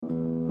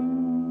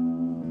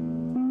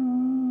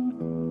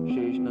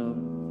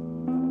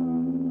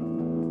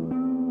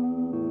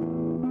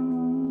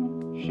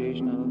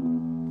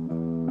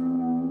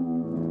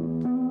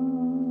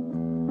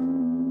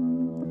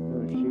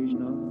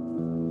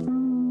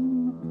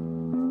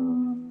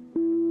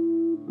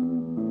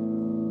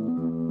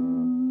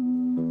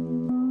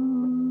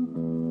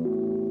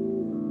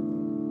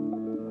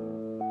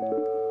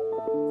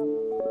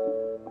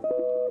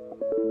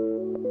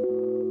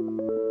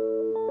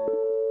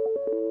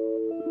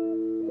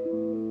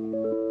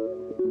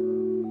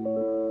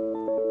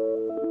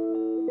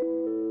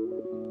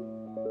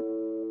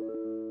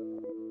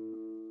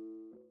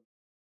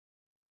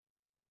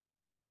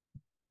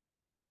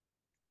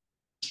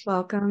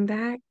Welcome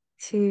back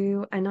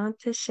to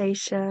Ananta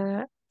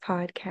Sesha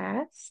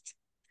podcast.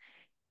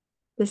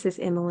 This is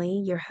Emily,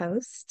 your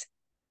host,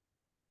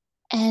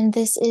 And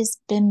this is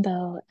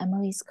Bimbo,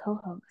 Emily's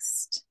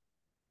co-host.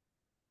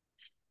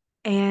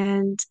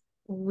 and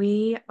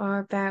we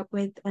are back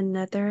with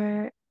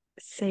another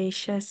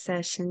Sesha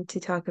session to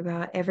talk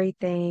about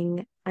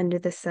everything under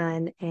the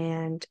sun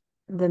and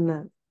the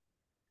moon.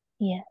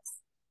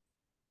 Yes.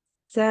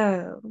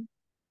 So,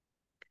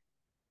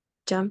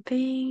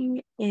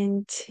 jumping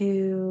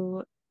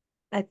into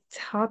a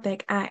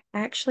topic, I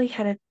actually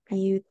had a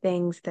few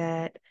things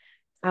that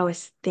I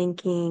was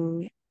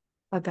thinking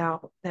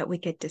about that we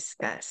could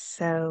discuss.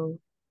 So,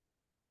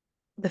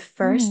 the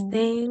first Mm,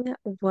 thing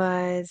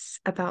was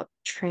about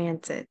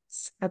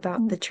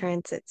mm, the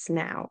transits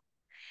now.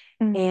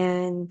 mm.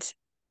 And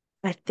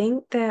I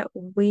think that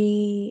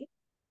we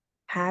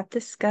have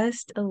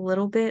discussed a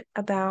little bit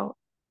about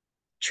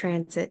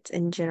transits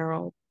in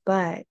general,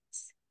 but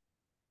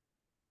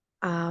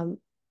um,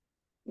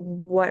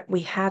 what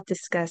we have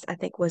discussed, I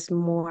think, was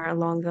more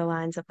along the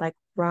lines of like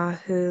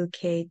Rahu,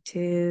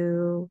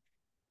 Ketu,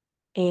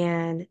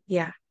 and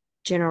yeah,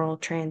 general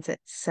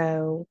transits.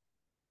 So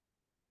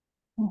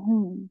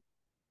Mhm.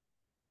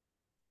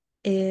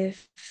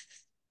 if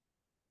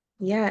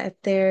Yeah, if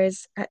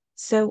there's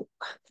so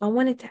I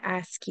wanted to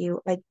ask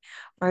you, like,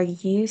 are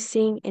you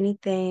seeing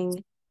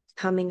anything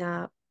coming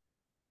up,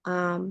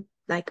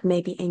 like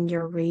maybe in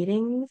your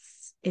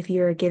readings, if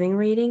you're giving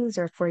readings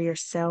or for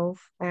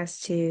yourself as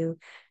to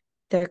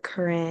the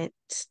current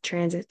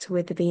transits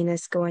with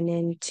Venus going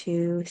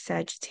into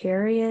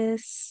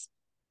Sagittarius?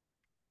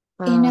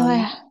 You know,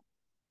 Um,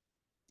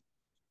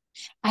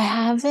 I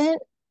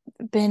haven't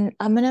been.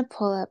 I'm gonna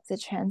pull up the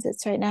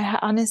transits right now.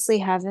 Honestly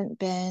haven't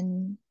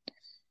been.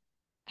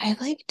 I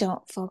like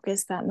don't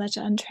focus that much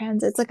on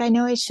transits. Like I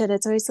know I should.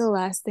 It's always the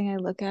last thing I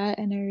look at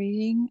in a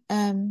reading.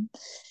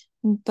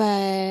 But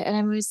and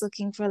I'm always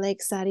looking for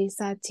like sati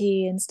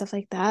sati and stuff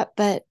like that.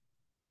 But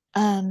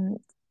um,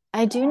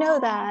 I do know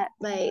that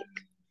like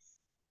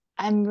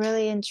I'm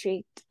really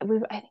intrigued. I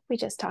think we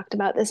just talked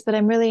about this, but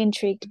I'm really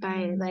intrigued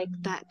by like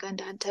that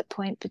Gandanta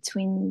point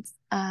between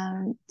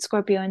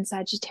Scorpio and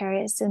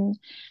Sagittarius. And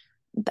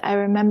I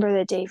remember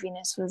the day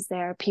Venus was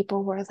there,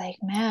 people were like,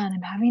 "Man,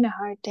 I'm having a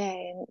hard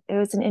day," and it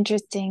was an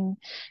interesting.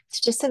 It's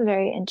just a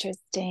very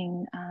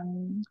interesting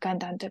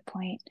Gandanta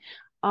point.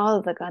 All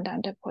of the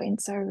Gandanta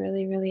points are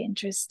really, really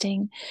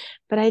interesting,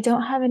 but I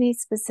don't have any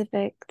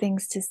specific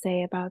things to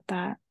say about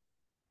that.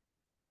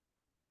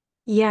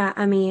 yeah,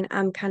 I mean,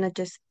 I'm kind of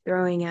just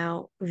throwing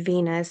out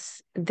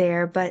Venus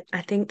there, but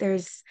I think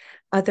there's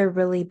other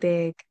really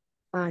big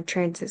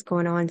transits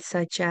going on,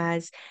 such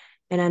as,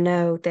 and I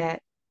know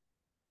that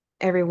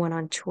everyone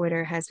on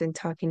Twitter has been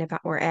talking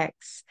about, or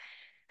X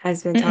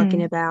has been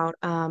talking Mm-mm. about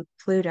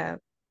Pluto,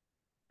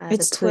 the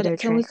It's Twitter. Pluto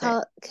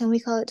transit. Can we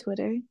call it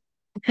Twitter?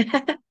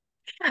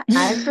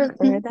 I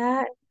prefer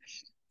that.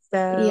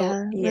 So,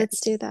 Yeah,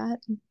 let's do yes. that.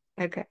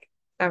 Okay.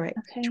 All right.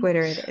 Okay.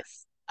 Twitter it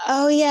is.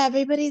 Oh yeah,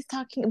 everybody's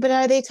talking, but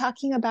are they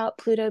talking about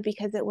Pluto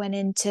because it went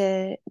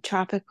into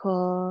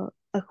tropical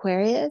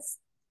Aquarius?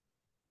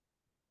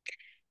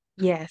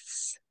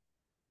 Yes.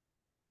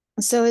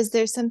 So is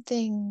there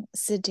something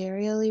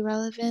sidereally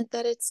relevant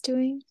that it's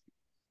doing?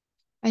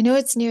 I know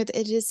it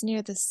is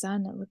near the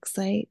sun, it looks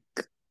like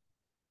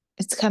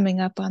it's coming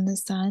up on the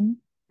sun.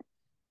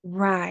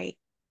 Right.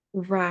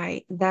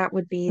 Right. That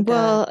would be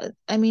Well,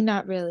 I mean,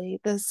 not really.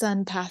 The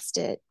sun passed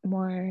it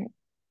more.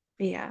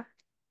 yeah.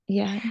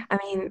 Yeah. I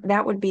mean,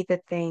 that would be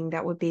the thing.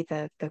 That would be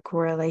the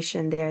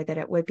correlation there that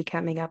it would be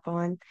coming up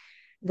on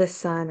the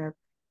sun or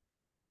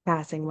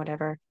passing,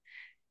 whatever.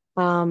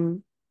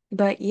 Um,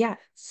 but yeah,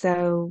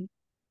 so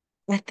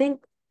I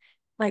think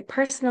like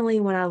personally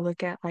when I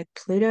look at like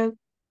Pluto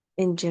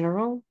in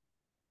general,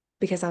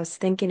 because I was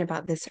thinking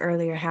about this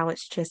earlier, how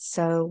it's just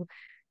so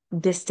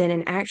distant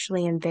and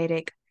actually in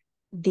Vedic,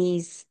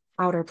 these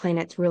outer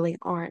planets really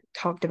aren't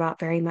talked about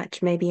very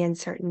much. Maybe in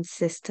certain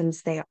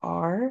systems they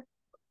are,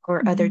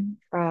 or other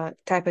Mhm.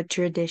 type of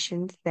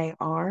traditions they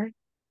are,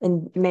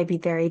 and maybe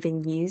they're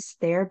even used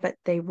there, but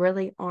they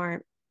really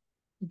aren't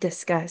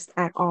discussed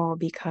at all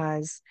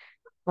because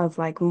of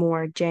like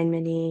more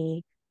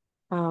Jaimini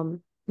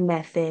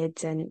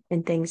methods and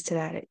things to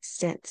that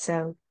extent.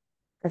 So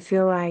I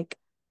feel like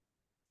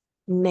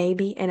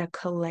maybe in a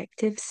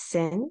collective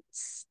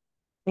sense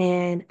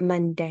and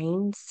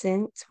mundane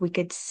sense, we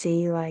could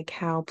see like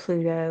how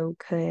Pluto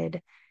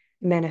could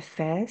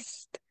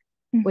manifest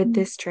with Mhm.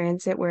 this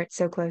transit where it's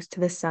so close to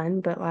the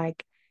sun. But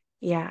like,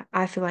 yeah,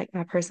 I feel like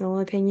my personal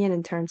opinion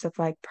in terms of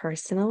like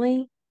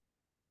personally,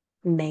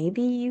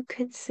 maybe you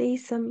could see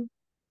some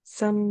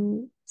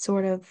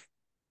sort of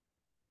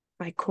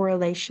like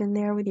correlation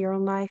there with your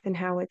own life and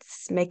how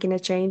it's making a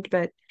change,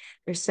 but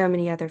there's so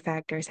many other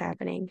factors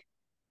happening.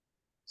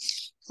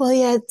 Well,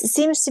 yeah, it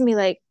seems to me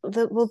like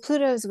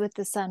Pluto's with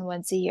the sun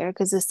once a year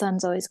because the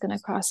sun's always going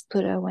to cross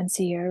Pluto once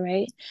a year,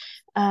 right?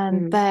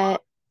 Mm.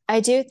 But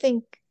I do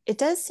think it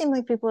does seem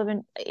like people have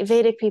been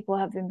Vedic people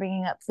have been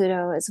bringing up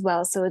Pluto as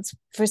well. So it's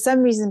for some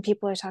reason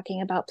people are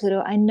talking about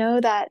Pluto. I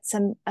know that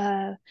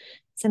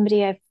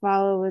somebody I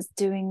follow was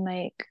doing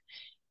a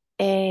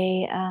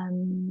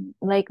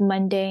like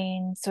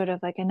mundane sort of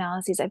like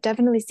analyses. I've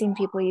definitely seen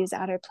people use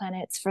outer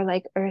planets for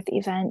like Earth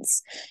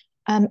events.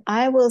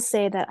 I will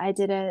say that I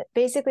did a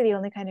basically the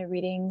only kind of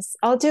readings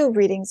I'll do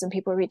readings when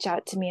people reach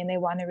out to me and they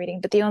want a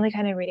reading, but the only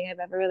kind of reading I've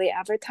ever really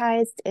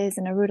advertised is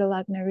an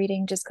Arudhalagna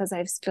reading, just because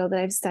I feel that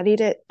I've studied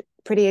it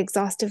pretty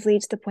exhaustively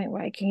to the point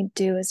where I can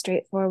do a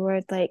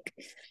straightforward like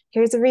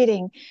here's a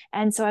reading.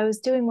 And so I was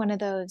doing one of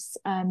those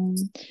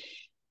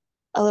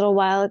a little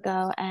while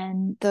ago,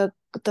 and the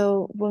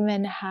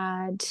woman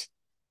had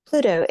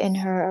Pluto in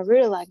her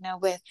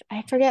Arudhalagna with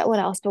I forget what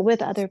else, but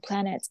with other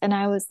planets. And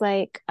I was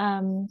like,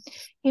 I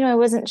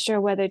wasn't sure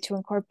whether to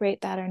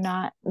incorporate that or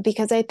not,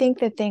 because I think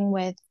the thing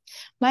with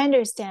my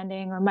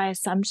understanding or my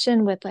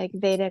assumption with like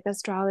Vedic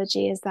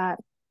astrology is that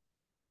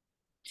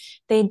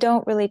they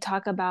don't really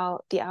talk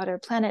about the outer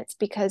planets,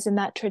 because in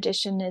that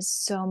tradition is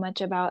so much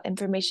about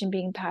information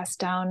being passed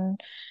down,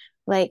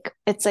 like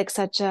it's like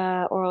such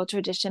a oral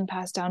tradition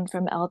passed down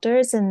from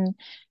elders. And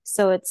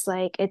so it's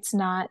like it's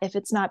not, if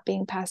it's not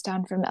being passed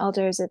down from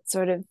elders, it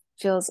sort of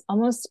feels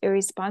almost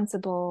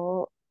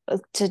irresponsible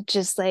to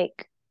just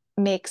like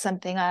make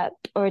something up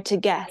or to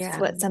guess Yeah,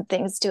 what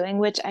something's doing,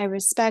 which I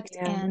respect.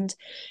 yeah, And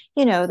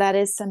that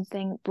is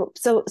something.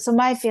 So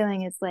my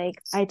feeling is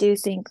like I do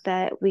think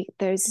that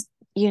there's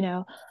you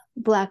know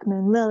Black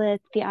Moon,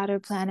 Lilith, the outer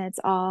planets,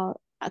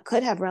 all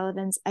could have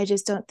relevance. I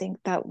just don't think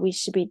that we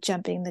should be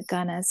jumping the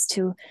gun as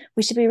to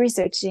we should be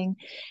researching.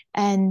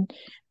 And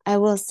I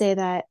will say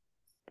that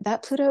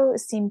Pluto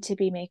seemed to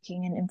be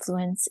making an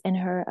influence in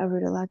her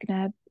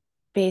Arudhalagna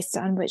based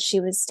on what she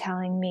was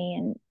telling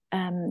me.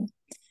 And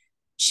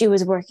she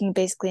was working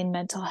basically in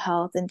mental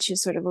health, and she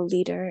was sort of a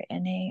leader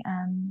in a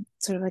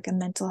sort of like a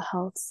mental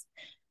health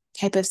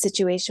type of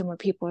situation where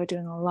people are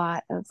doing a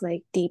lot of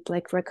like deep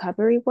like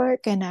recovery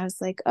work. And I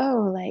was like,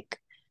 oh, like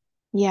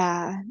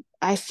yeah,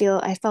 I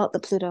felt the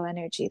Pluto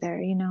energy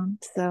there.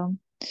 So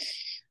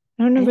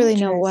I don't really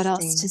know what else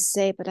to interesting.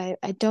 say, but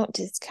I don't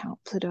discount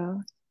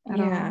Pluto at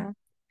all. Yeah.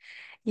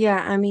 Yeah,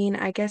 I mean,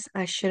 I guess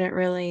I shouldn't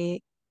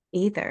really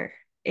either.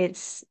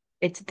 It's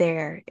it's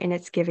there and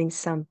it's giving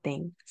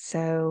something.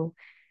 So,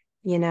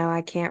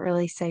 I can't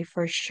really say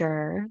for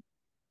sure.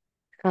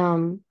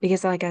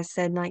 Because like I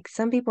said, like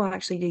some people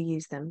actually do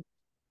use them.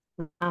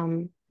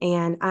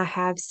 And I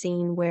have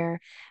seen where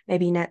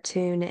maybe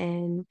Neptune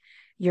and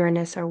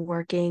Uranus are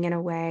working in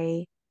a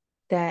way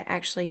that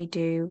actually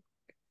do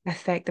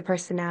affect the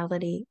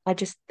personality.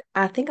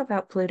 I think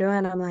about Pluto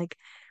and I'm like,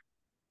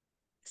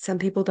 some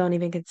people don't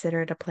even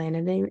consider it a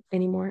planet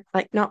anymore.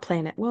 Like not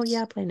planet. Well,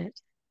 yeah, planet.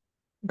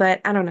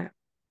 But I don't know.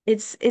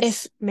 It's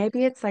If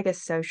maybe it's like a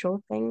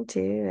social thing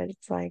too. That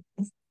it's like,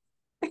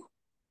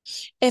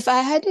 if I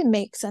had to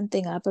make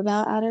something up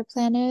about outer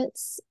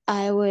planets,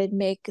 I would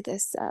make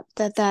this up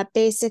that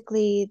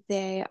basically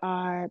they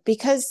are,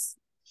 because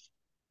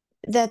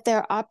that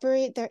they're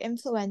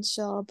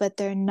influential, but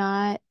they're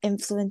not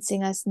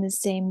influencing us in the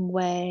same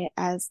way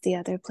as the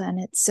other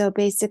planets. So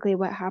basically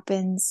what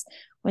happens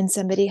when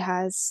somebody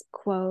has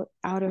quote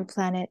outer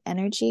planet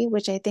energy,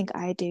 which I think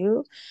I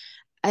do,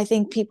 I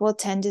think people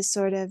tend to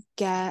sort of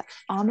get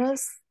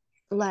almost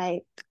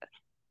like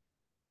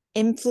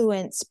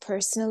influenced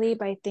personally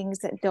by things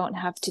that don't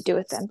have to do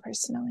with them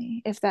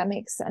personally, if that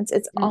makes sense.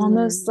 It's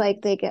almost mm,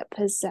 like they get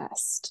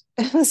possessed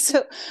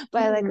so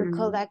by like a mm,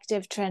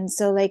 collective trend.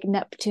 So like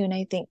Neptune,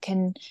 I think,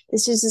 can,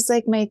 this is just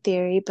like my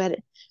theory, but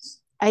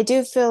I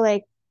do feel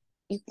like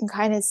you can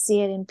kind of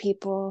see it in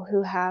people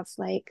who have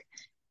like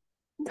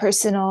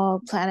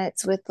personal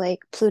planets with like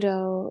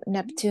Pluto,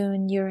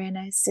 Neptune,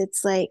 Uranus.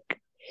 It's like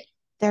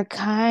they're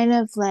kind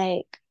of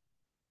like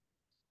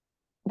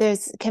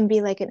there's can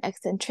be like an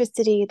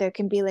eccentricity, there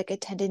can be like a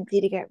tendency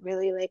to get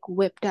really like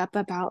whipped up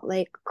about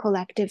like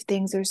collective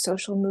things or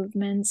social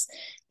movements,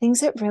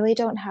 things that really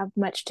don't have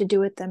much to do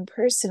with them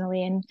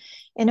personally. And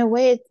in a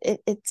way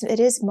it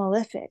is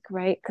malefic,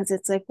 right? Because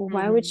it's like, well,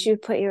 why would mm. you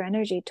put your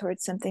energy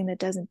towards something that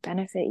doesn't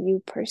benefit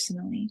you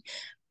personally?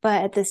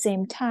 But at the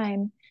same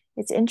time,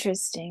 it's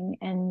interesting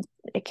and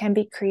it can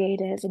be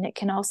creative, and it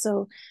can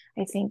also,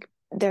 I think,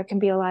 there can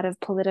be a lot of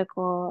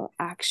political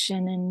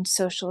action and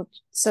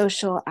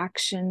social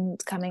action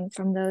coming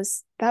from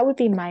those. That would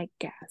be my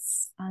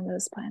guess on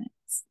those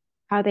planets,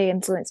 how they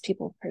influence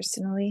people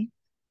personally.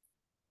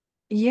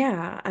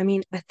 Yeah, I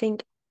mean, I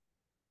think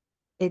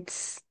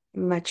it's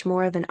much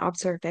more of an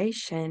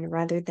observation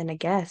rather than a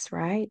guess,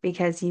 right?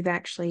 Because you've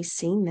actually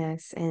seen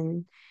this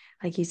in,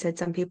 like you said,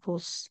 some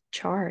people's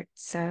charts.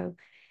 So,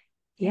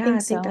 I yeah, think I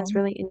think that's so.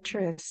 really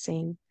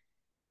interesting.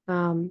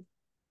 Um,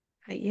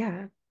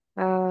 yeah.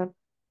 Uh,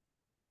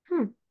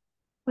 hmm.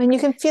 When you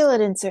can feel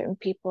it in certain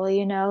people,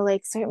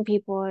 like certain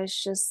people,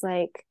 it's just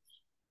like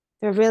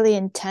they're really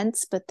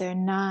intense, but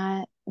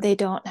they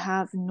don't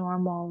have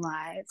normal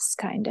lives,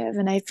 kind of.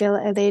 And I feel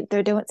like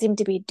they don't seem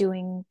to be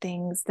doing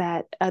things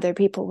that other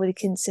people would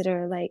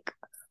consider like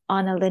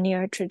on a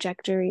linear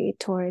trajectory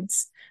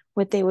towards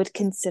what they would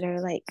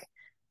consider like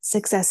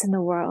success in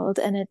the world.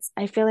 And it's,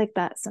 I feel like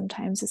that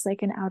sometimes is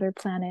like an outer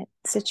planet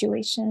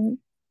situation.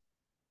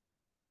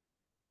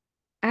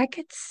 I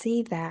could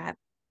see that.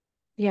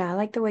 Yeah, I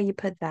like the way you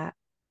put that.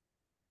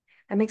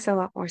 That makes a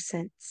lot more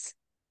sense,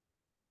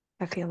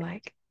 I feel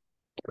like.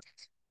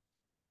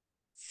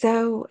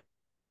 So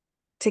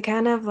to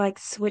kind of like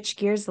switch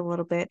gears a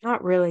little bit,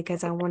 not really,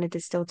 because I wanted to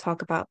still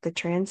talk about the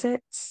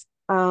transits.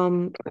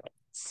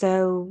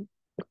 So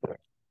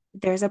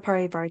there's a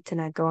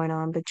parivartana going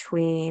on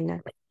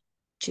between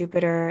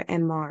Jupiter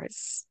and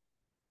Mars.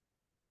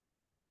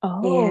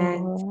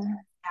 And Oh,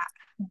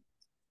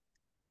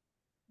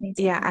 me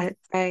take yeah, a look.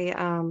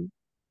 I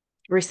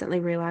recently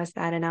realized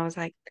that and I was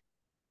like,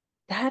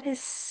 that is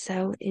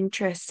so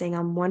interesting.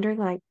 I'm wondering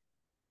like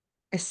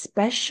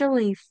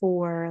especially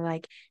for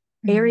like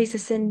Aries Mm.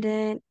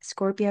 ascendant,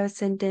 Scorpio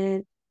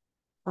ascendant,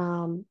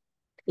 um,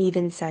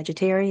 even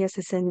Sagittarius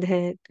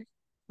ascendant.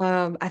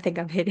 I think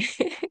I'm hitting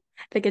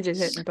I think I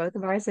just hit both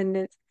of our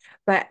ascendants.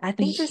 But I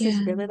think this is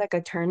Yeah. really like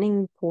a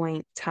turning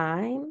point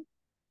time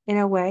in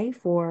a way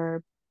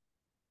for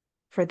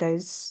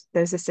those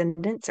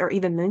ascendants or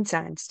even moon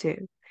signs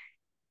too.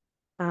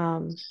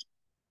 Um,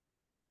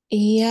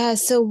 Yeah.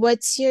 So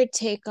what's your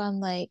take on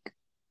like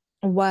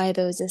why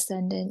those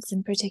ascendants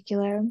in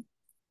particular?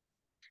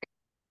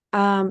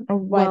 Or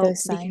why well,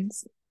 those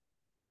signs?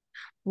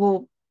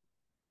 well,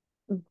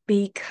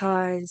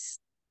 because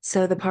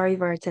so the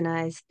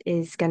parivartana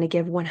is going to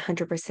give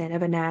 100%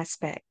 of an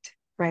aspect,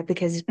 right?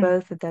 Because Mm,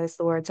 both of those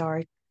lords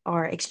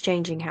are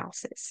exchanging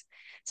houses.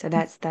 So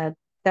that's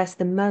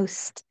the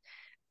most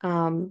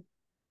um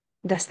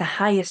that's the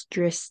highest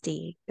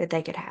drishti that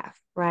they could have,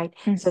 right?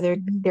 So they're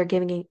mhm, they're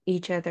giving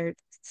each other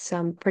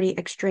some pretty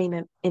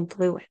extreme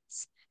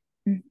influence.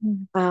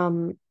 mhm.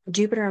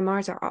 Jupiter and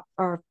Mars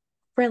are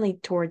friendly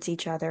towards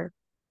each other.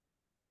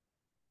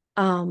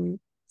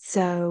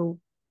 So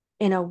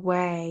in a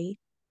way,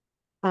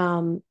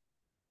 um,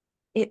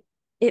 it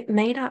it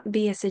may not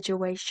be a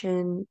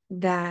situation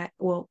that,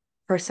 well,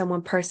 for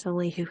someone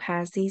personally who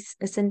has these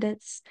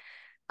ascendants,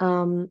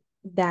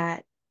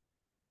 that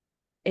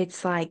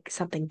it's like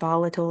something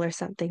volatile or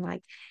something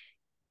like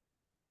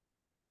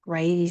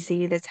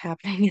crazy that's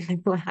happening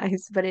in their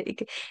lives, but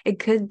it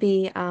could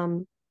be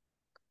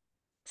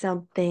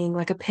something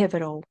like a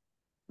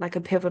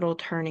pivotal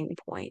turning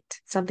point,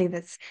 something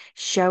that's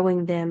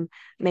showing them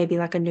maybe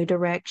like a new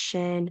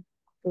direction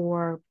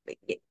or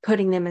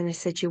putting them in a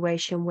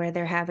situation where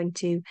they're having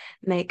to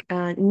make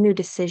new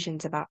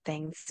decisions about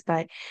things.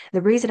 But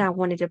the reason I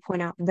wanted to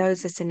point out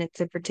those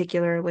ascendants in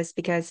particular was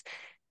because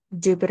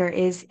Jupiter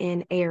is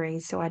in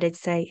Aries. So I did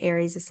say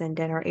Aries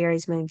ascendant or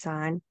Aries moon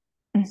sign,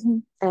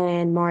 Mhm.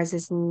 and Mars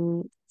is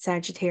in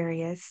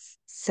Sagittarius.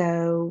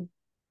 So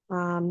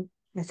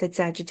I said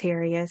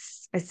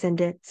Sagittarius,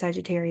 ascendant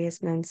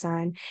Sagittarius moon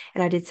sign,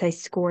 and I did say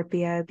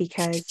Scorpio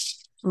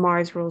because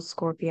Mars rules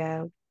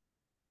Scorpio.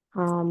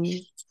 Um,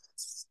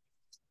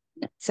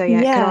 so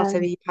yeah, it could Yeah. also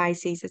be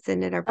Pisces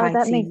ascendant or Oh,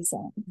 that makes Pisces.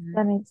 sense. Mhm.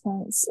 That makes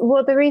sense.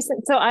 Well, the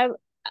reason, so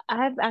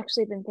I've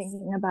actually been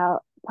thinking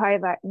about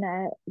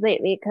parivartana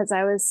lately because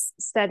I was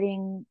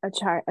studying a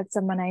chart of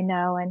someone I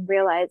know and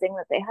realizing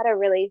that they had a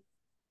really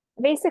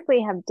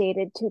basically have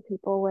dated two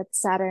people with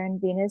Saturn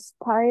Venus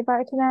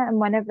parivartana, and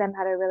one of them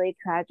had a really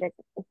tragic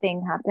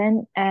thing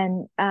happen.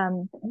 And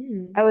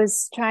Mm, I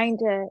was trying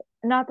to,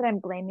 not that I'm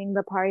blaming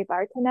the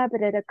parivartana,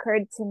 but it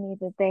occurred to me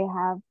that they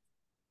have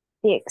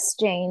the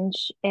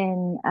exchange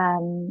in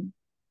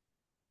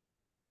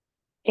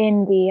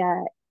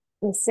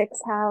the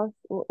sixth house.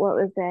 What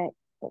was it?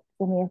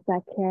 Give me a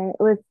sec here.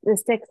 It was the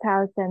sixth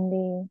house and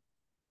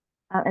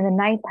the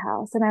ninth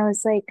house, and I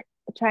was like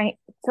trying,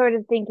 sort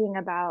of thinking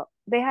about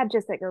they had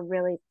just like a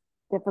really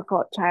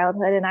difficult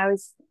childhood, and I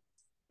was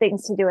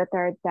things to do with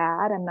their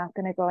dad. I'm not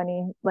going to go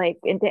any like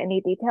into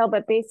any detail,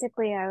 but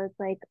basically, I was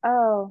like,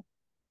 oh.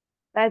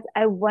 That's,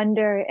 I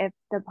wonder if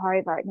the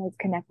parivartana is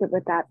connected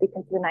with that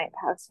because the ninth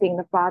house being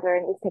the father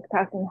and the sixth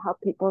house, and how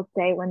people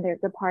say when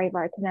there's a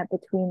parivartana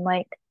between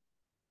like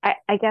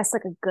I guess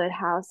like a good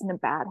house and a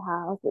bad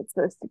house. It's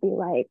supposed to be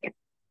like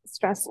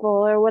stressful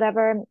or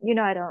whatever. You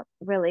know, I don't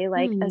really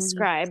like mm,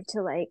 ascribe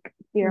to like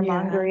fear yeah.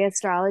 mongery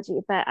astrology,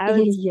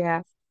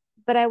 Yeah.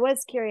 but I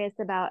was curious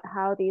about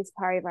how these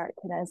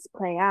parivartanas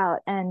play out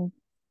and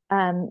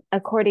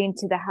according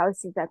to the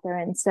houses that they're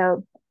in.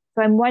 So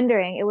I'm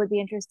wondering, it would be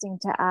interesting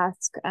to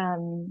ask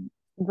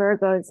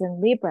Virgos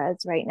and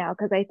Libras right now,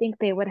 because I think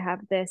they would have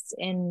this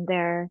in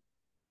their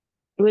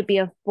it would be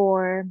a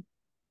four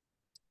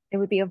it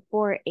would be a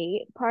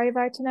 4-8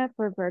 parivartana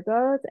for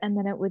Virgos, and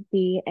then it would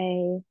be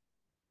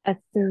a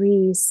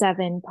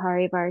 3-7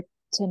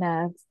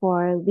 parivartana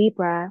for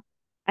Libra.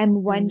 I'm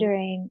Mm,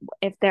 wondering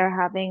if they're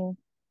having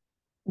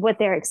what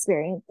their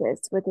experience is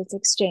with this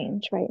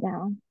exchange right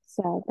now.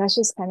 So that's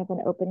just kind of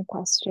an open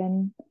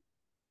question.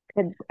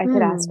 I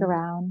could ask mm.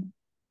 around.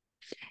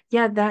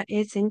 Yeah, that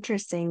is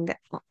interesting.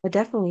 I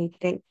definitely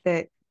think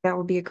that that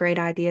would be a great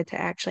idea to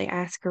actually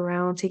ask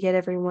around to get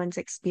everyone's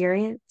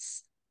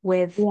experience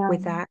with Yeah.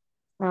 that.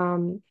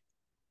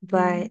 Mhm.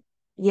 But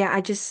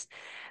yeah,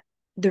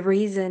 the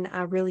reason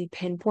I really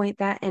pinpoint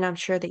that, and I'm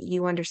sure that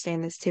you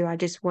understand this too, I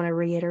just want to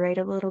reiterate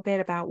a little bit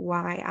about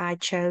why I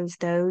chose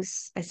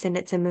those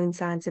ascendants and moon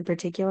signs in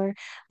particular.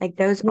 Like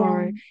those Yeah.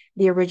 are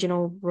the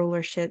original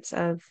rulerships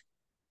of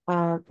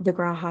the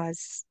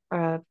Grahas.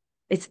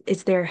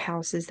 It's their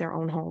houses, their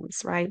own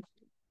homes, right?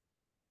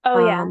 Oh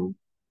yeah. Um,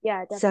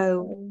 Yeah, so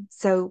definitely.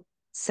 so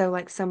so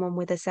like someone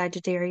with a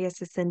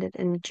Sagittarius ascendant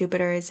and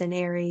Jupiter is in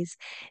Aries,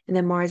 and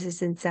then Mars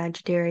is in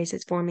Sagittarius,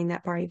 is forming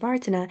that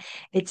parivartana.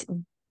 It's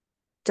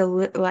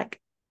like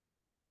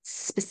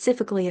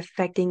specifically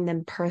affecting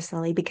them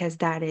personally because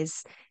that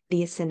is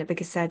the ascendant,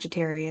 because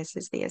Sagittarius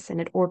is the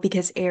ascendant, or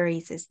because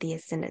Aries is the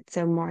ascendant.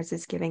 So Mars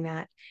is giving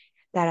that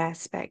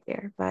aspect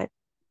there, but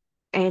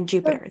and So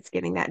Jupiter is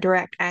giving that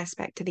direct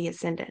aspect to the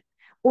ascendant,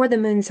 or the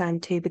moon sign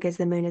too, because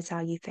the moon is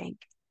how you think.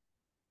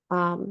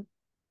 Um,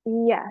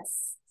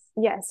 yes.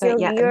 Yes, but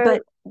yeah, you're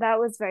but that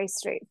was very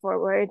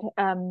straightforward.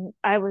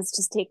 I was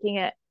just taking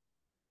it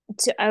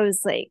to I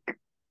was like,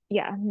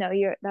 yeah, no,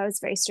 you're that was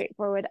very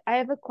straightforward. I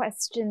have a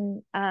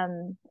question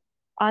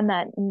on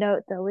that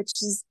note though, which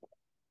is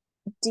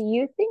do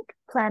you think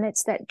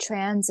planets that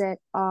transit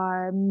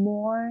are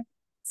more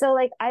so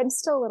like I'm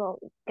still a little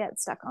get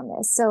stuck on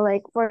this. So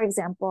like for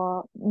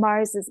example,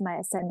 Mars is my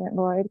ascendant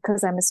lord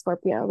because I'm a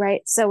Scorpio,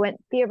 right? So when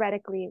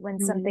theoretically when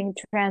mhm, something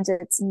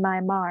transits my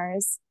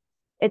Mars,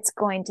 it's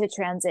going to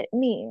transit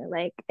me.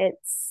 Like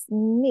it's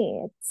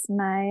me, it's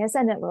my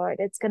ascendant lord.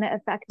 It's going to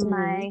affect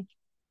mhm.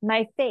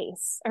 my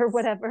face or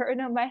whatever, or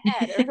no, my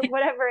head or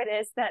whatever it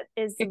is that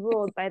is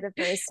ruled by the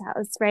first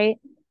house, right?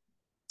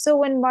 So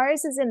when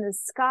Mars is in the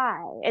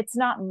sky, it's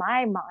not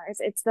my Mars,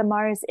 it's the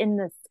Mars in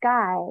the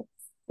sky.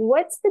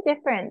 What's the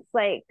difference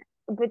like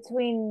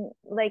between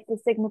like the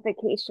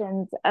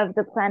significations of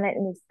the planet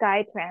in the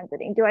sky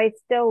transiting? Do I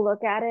still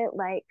look at it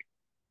like,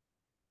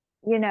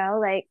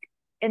 like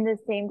in the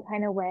same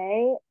kind of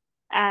way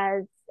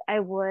as I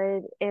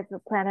would if a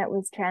planet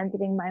was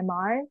transiting my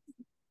Mars?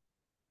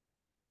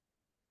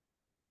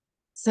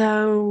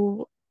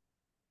 So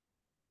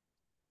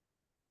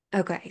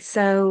okay,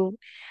 so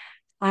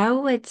I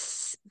would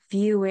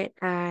view it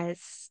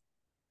as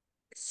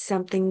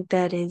something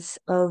that is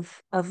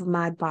of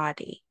my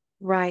body,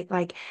 right?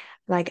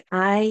 Like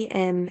I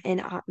am an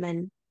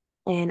Atman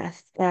and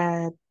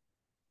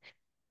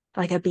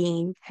like a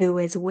being who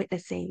is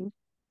witnessing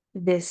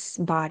this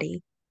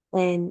body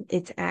and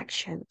its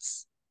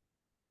actions.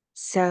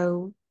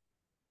 So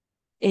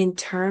in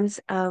terms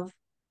of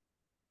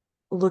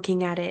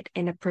looking at it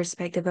in a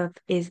perspective of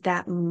is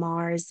that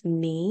Mars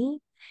me?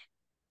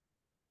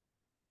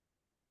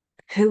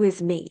 Who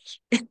is me?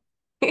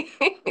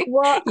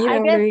 Well, You I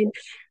know what I guess mean?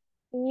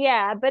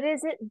 yeah, but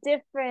is it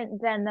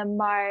different than the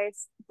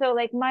Mars? So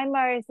like my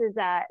Mars is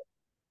at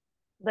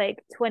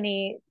like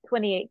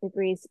 28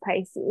 degrees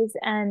Pisces.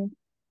 And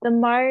the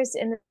Mars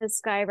in the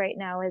sky right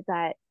now is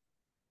at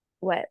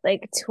what,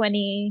 like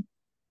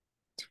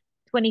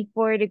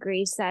 24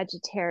 degrees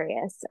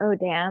Sagittarius. Oh,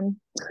 damn.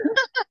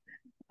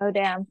 Oh,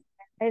 damn.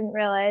 I didn't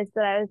realize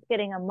that I was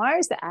getting a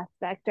Mars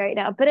aspect right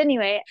now. But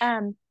anyway,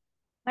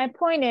 my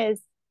point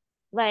is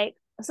like,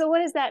 so what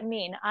does that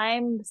mean?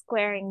 I'm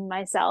squaring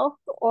myself,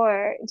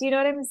 or do you know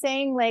what I'm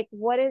saying? Like,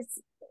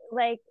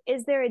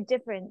 is there a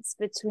difference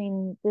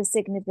between the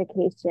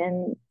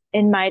signification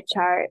in my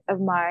chart of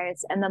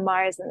Mars and the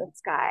Mars in the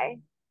sky?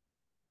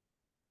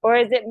 Or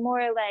is it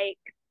more like,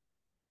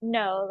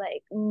 no,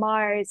 like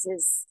Mars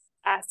is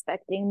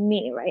aspecting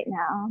me right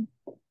now?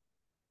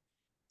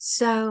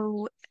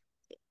 So,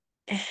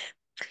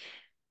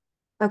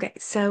 okay,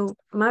 so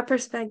my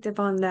perspective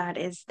on that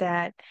is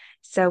that,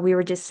 so we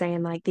were just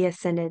saying like the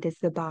ascendant is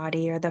the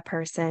body or the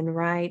person,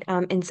 right?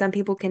 And some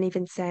people can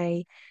even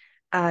say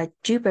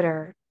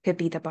Jupiter could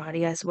be the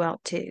body as well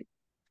too.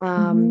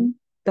 Mm-hmm.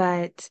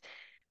 But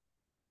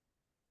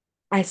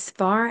as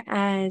far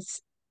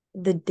as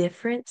the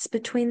difference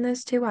between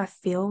those two, I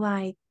feel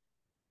like,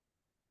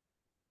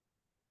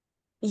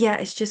 yeah,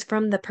 it's just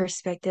from the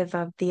perspective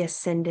of the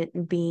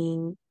ascendant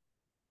being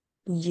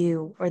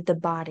you or the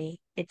body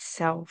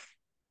itself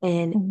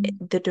and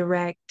Mm-hmm. the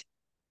direct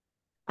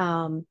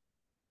um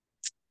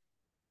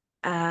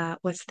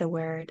what's the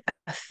word,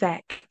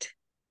 effect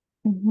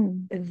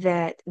Mm-hmm.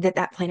 that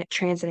planet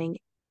transiting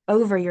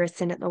over your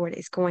ascendant lord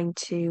is going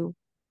to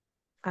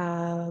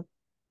uh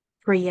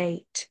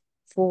create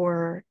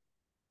for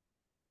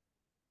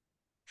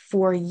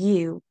for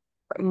you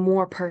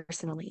more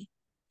personally.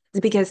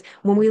 Because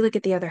when we look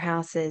at the other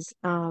houses,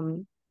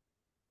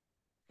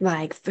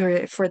 like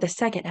for the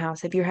second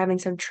house, if you're having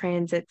some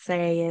transit,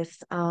 say if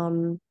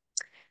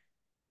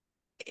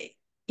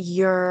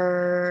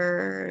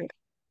you're,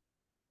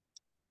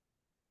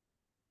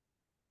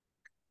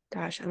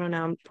 gosh, I don't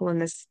know, I'm pulling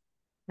this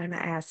out of my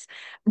ass.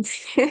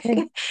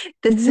 The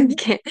Mm-hmm.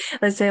 second,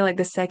 let's say like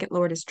the second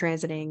lord is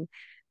transiting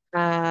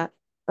uh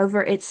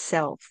over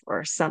itself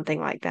or something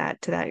like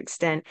that to that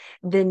extent,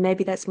 then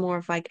maybe that's more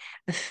of like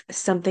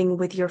something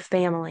with your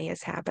family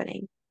is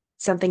happening.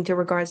 something to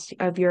regards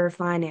of your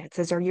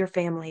finances or your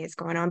family is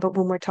going on. But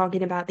when we're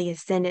talking about the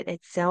ascendant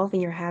itself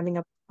and you're having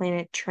a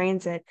planet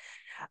transit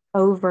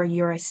over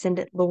your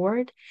ascendant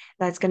Lord,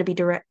 that's going to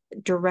be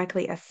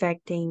directly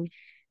affecting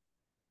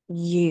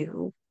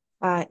you,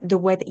 the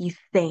way that you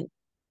think,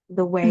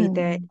 the way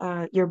that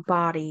Mm. your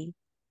body,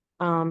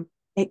 um,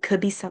 it could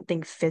be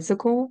something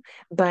physical,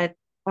 but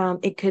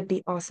it could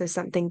be also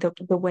something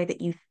the way that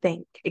you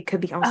think. It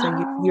could be also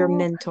your Oh,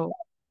 mental.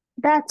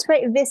 that's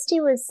right. Visti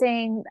was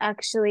saying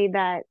actually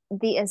that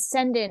the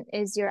ascendant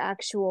is your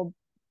actual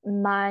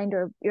mind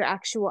or your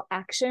actual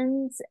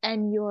actions,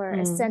 and your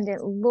Mm,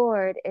 ascendant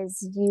Lord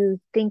is you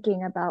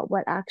thinking about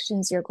what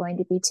actions you're going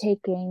to be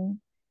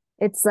taking.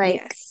 It's like,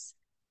 yes.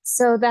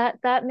 so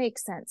that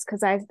makes sense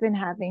because I've been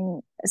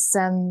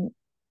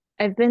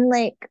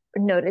like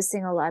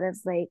noticing a lot of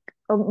like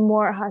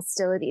more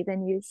hostility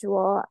than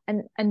usual,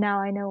 and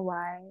now I know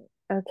why.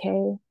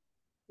 Okay.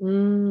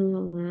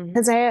 Mm,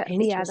 Because yeah,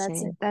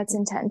 interesting. that's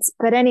intense.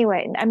 But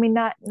anyway, I mean,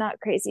 not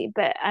crazy,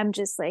 but I'm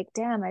just like,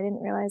 damn, I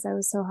didn't realize I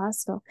was so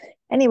hostile.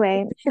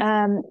 Anyway,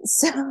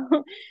 so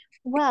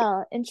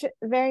well,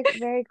 very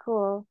very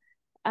cool.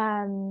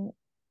 Um,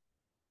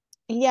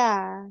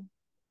 yeah.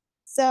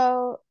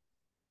 So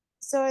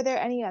are there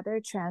any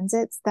other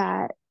transits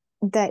that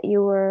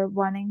you were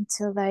wanting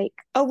to like?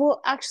 Oh,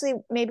 well, actually,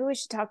 maybe we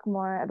should talk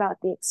more about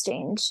the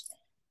exchange.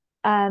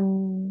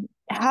 Sure.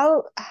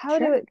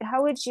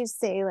 How would you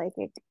say like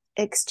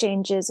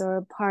exchanges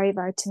or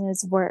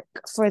parivartanas work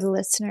for the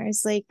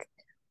listeners? Like,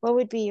 what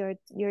would be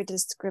your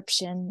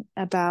description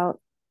about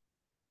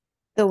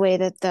the way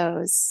that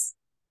those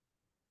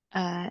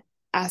uh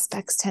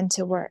aspects tend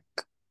to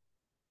work?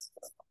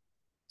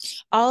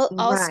 I'll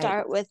Right.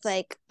 start with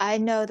like, I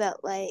know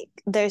that like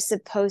they're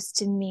supposed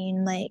to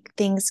mean like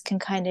things can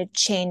kind of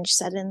change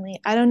suddenly.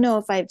 I don't know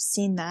if I've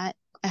seen that.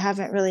 I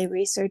haven't really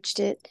researched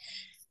it,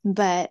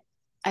 but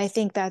I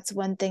think that's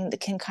one thing that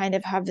can kind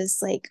of have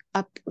this like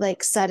up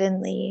like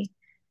suddenly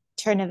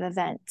turn of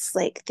events,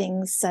 like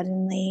things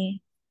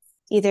suddenly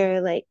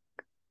either like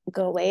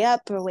go way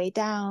up or way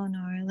down,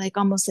 or like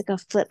almost like a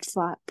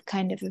flip-flop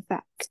kind of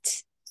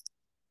effect.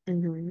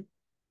 Hmm.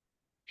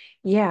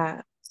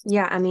 Yeah.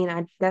 Yeah. I mean,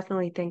 I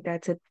definitely think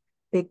that's a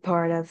big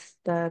part of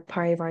the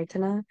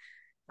parivartana.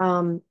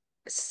 Um,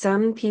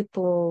 some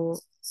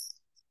people,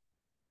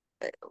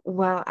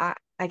 well,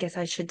 I guess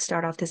I should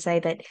start off to say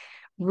that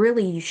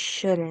really you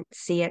shouldn't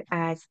see it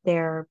as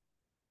their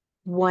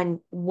one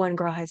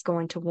graha is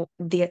going to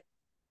the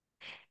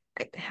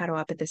how do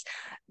I put this?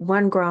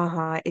 One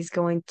graha is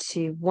going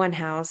to one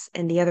house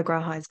and the other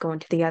graha is going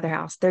to the other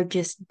house. They're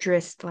just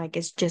dressed like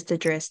it's just a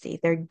dressy.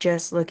 They're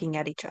just looking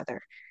at each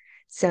other.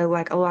 So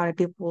like a lot of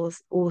people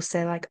will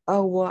say like,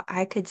 oh well,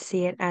 I could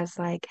see it as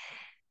like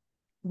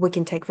we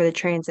can take for the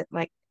transit,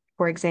 like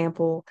for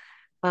example,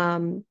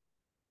 um,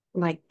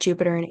 like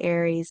Jupiter in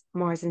Aries,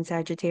 Mars in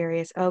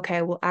Sagittarius.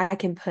 Okay, well I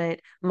can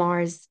put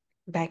Mars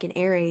back in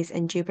Aries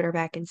and Jupiter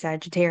back in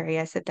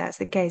Sagittarius if that's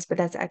the case, but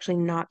that's actually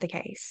not the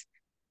case.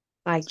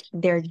 Like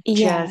they're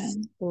Yeah, just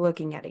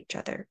looking at each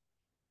other.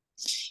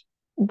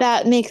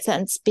 that makes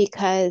sense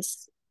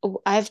because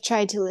I've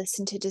tried to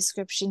listen to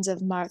descriptions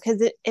of Mars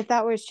because if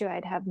that were true,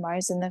 I'd have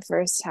Mars in the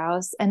first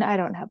house, and I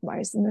don't have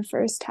Mars in the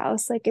first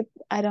house. Like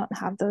I don't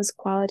have those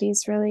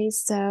qualities really.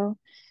 So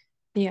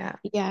Yeah.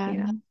 yeah,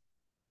 Yeah.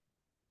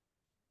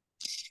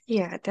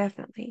 Yeah,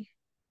 definitely.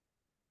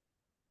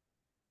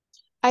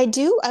 I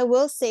do. I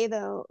will say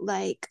though,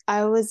 like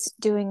I was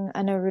doing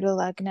an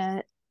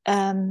Arudhalagna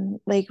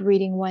like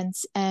reading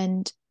once,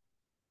 and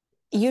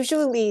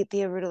usually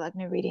the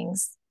Arudhalagna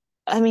readings,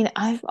 I mean,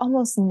 I've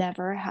almost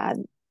never had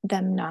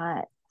them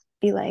not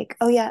be like,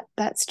 oh yeah,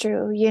 that's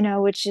true,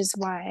 which is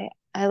why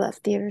I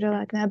left the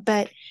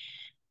Arudhalagna.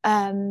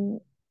 Um,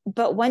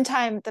 but one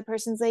time the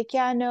person's like,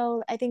 yeah,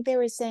 no, I think they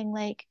were saying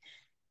like,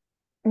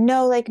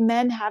 no, like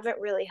men haven't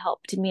really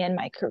helped me in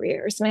my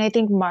career. So I mean, I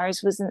think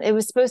Mars wasn't, it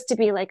was supposed to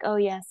be like, oh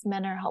yes,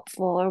 men are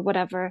helpful or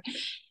whatever.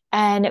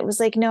 And it was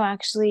like, no,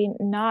 actually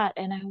not.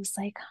 And I was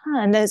like, huh.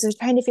 And I was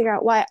trying to figure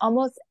out why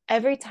almost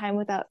every time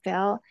without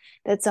fail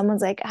that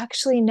someone's like,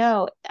 actually,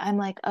 no, I'm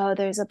like, oh,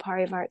 there's a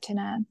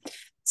parivartana.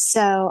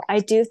 So I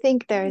do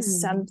think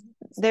Hmm.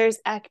 there's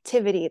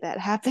activity that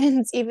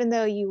happens, even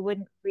though you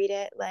wouldn't read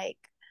it like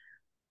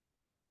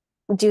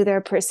do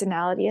their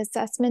personality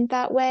assessment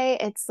that way.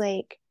 It's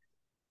like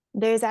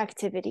there's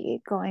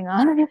activity going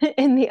on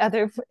in the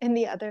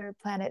other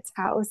planet's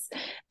house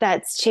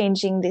that's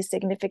changing the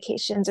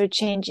significations or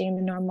changing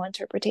the normal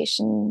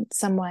interpretation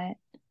somewhat,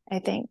 I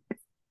think.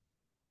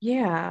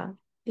 Yeah.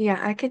 Yeah,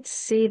 I could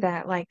see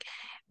that like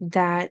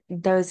that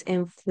those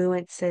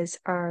influences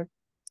are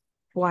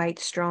quite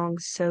strong,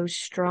 so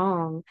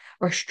strong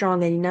or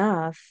strong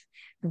enough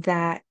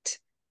that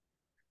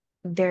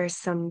there's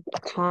some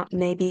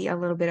maybe a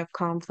little bit of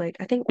conflict.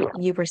 I think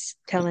you were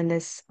telling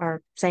this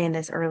or saying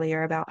this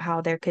earlier about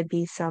how there could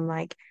be some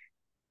like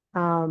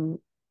um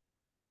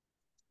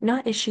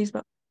not issues,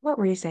 but what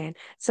were you saying?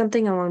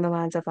 Something along the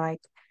lines of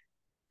like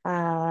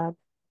uh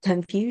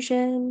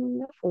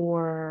confusion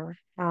or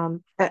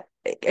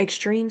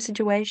extreme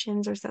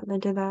situations or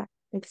something to that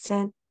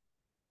extent.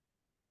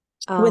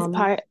 With Um,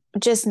 part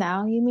just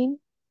now, you mean?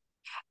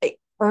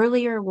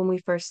 Earlier when we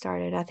first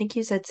started, I think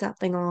you said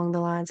something along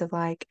the lines of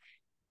like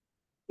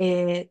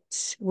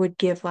it would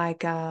give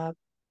like a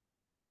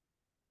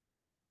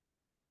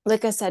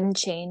Like a sudden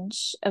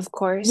change, of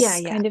yeah, course,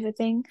 yeah, kind of a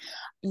thing.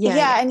 yeah,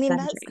 Yeah, yeah, I mean, sudden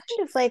that's change.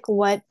 kind of like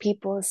what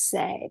people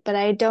say, but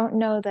I don't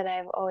know that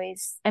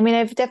I mean,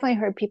 I've definitely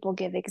heard people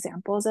give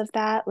examples of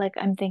that. Like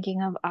I'm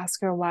thinking of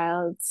Oscar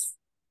Wilde's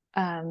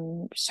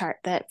chart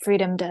that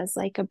Freedom does,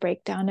 like a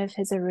breakdown of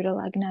his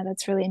Arudhalagna.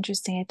 That's really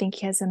interesting. I think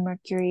he has a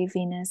Mercury,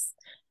 Venus,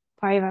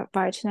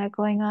 parivartana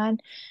going on.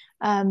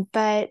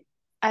 But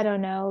I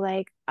don't know,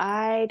 like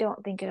I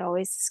don't think it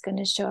always is going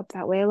to show up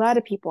that way. A lot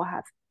of people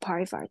have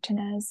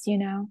parivartanas, you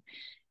know.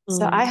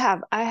 So Mm, I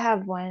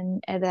have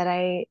one that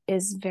I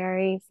is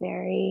very,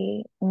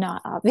 very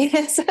not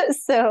obvious.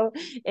 So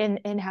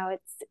in how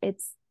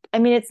it's I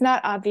mean it's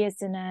not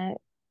obvious in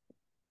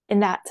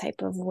that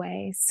type of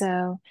way.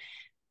 So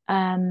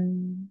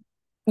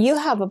you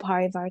have a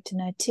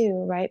parivartana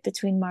too, right?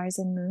 Between Mars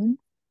and Moon.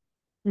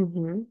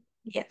 mm-hmm.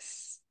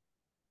 Yes,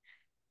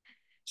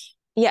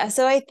 Yeah,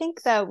 so I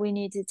think that we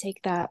need to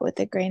take that with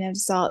a grain of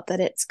salt that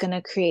it's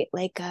gonna create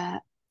like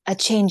a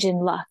change in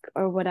luck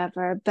or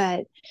whatever.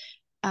 But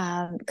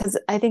because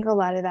I think a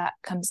lot of that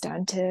comes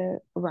down to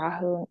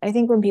Rahu. I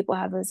think when people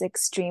have those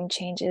extreme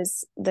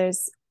changes,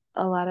 there's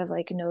a lot of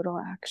like nodal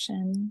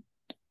action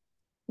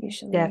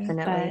usually.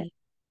 But definitely,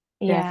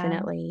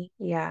 yeah, definitely,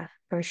 yeah,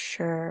 for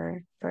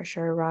sure, for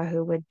sure.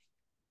 Rahu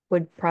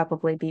would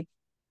probably be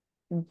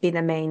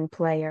the main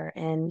player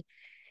in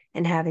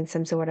having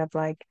some sort of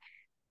like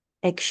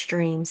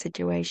extreme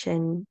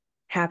situation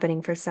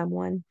happening for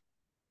someone.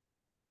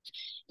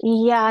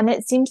 yeah, and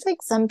it seems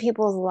like some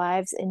people's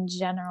lives in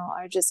general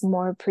are just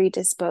more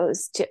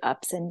predisposed to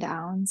ups and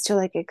downs, to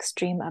like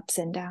extreme ups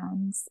and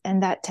downs,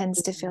 and that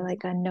tends to feel Mhm.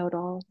 like a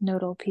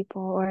nodal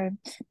people, or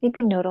maybe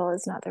nodal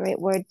is not the right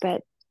word,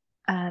 but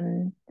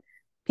um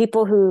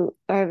people who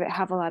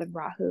have a lot of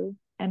Rahu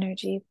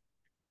energy.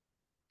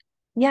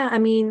 Yeah, I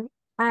mean,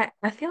 I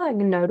feel like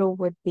nodal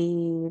would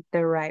be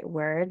the right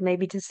word.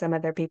 Maybe to some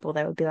other people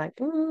that would be like,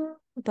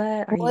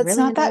 but are Well, you it's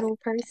really a not that. nodal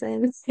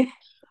person?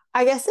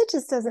 I guess it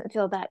just doesn't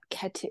feel that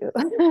Ketu.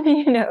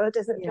 It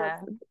doesn't feel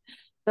Yeah.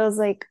 feels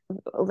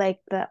like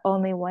the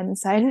only one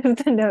side of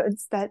the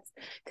nodes. That's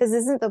because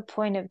isn't the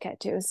point of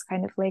Ketu is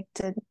kind of like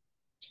to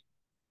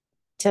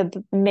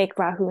make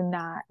Rahu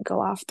not go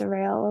off the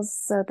rails,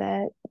 so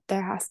that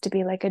there has to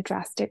be like a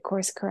drastic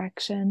course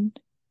correction.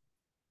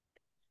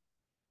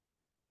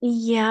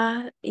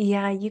 Yeah,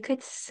 yeah, you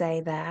could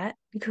say that.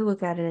 You could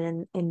look at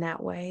it in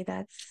that way.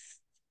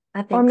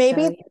 I Or think so.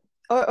 maybe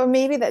or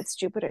maybe that's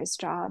Jupiter's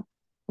job.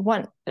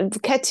 One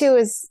Ketu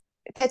is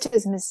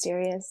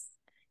mysterious.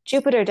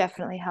 Jupiter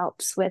definitely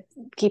helps with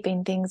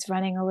keeping things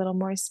running a little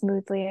more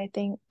smoothly, I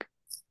think.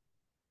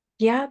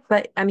 Yeah,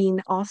 but I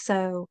mean,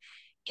 also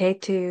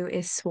K2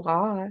 is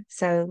Swa,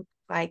 so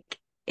like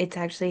it's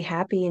actually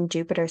happy in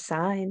Jupiter's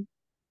sign.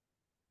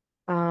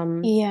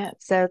 Um, Yeah,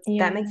 so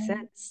that makes yeah.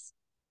 sense.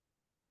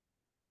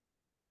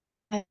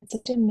 It's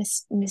such a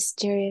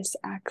mysterious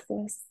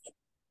axis.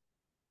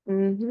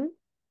 Hmm.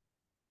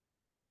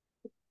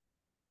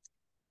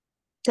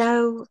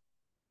 So,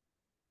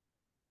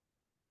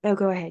 oh,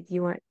 go ahead.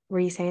 Were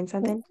you saying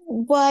something?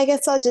 Well, I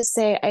guess I'll just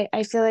say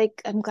I feel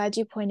like I'm glad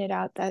you pointed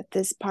out that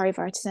this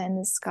parivartana in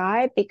the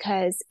sky,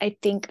 because I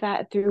think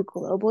that through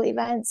global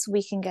events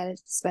we can get a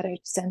better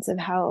sense of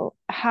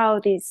how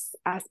these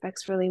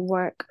aspects really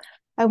work.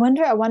 I want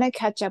to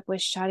catch up with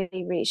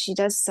Shadi Reed. She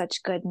does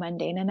such good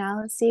mundane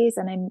analyses,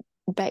 and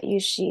I bet you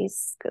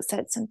she's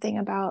said something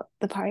about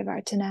the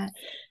parivartana.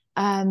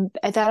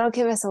 That'll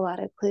give us a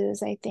lot of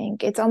clues, I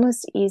think. It's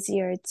almost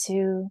easier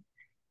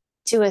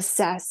to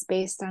assess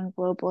based on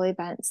global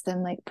events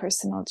than like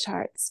personal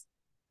charts,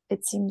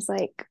 it seems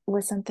like,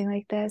 with something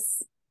like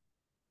this.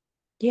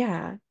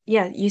 Yeah.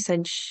 Yeah, you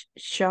said sh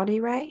Shoddy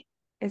Ray?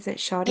 Is it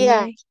Shoddy Yeah,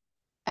 Ray?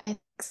 I think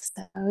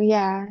so.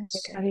 Yeah,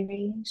 Okay. Shadi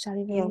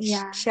Yeah, Ray.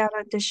 Yeah, shout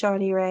out to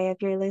Shoddy Ray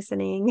if you're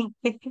listening.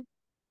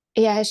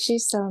 yeah,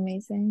 she's so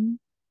amazing.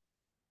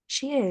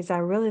 She is. I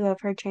really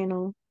love her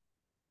channel.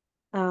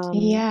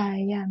 Um, Yeah,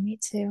 yeah, me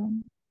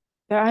too.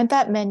 There aren't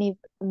that many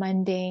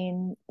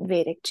mundane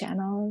Vedic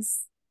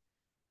channels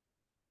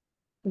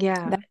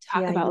yeah, that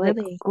talk yeah, about you like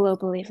really,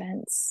 global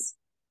events.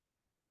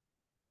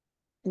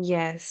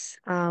 yes.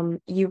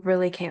 You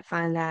really can't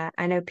find that.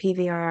 I know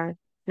PVR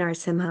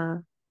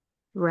Narasimha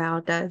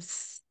Rao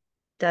does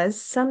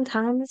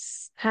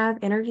sometimes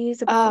have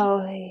interviews about,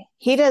 Oh,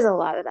 he does a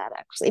lot of that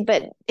actually,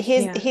 but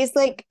yeah. he's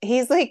like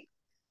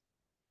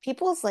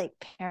people's like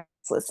parents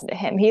listen to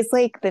him. He's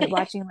like the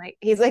watching like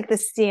he's like the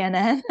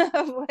CNN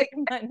of like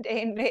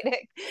mundane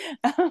Vedic.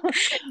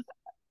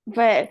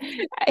 But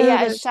Oh, yeah,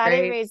 that's Shadi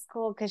great. Ray's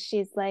cool because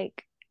she's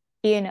like,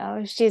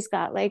 she's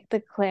got like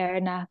the Claire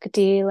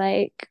Nakati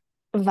like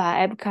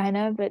vibe kind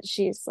of, but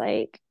she's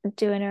like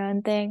doing her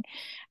own thing.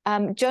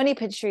 Joni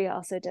Petrie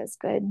also does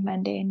good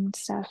mundane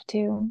stuff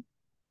too.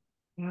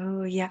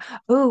 Oh, yeah.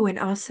 Oh, and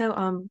also,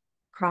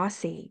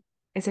 Crossy.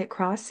 Is it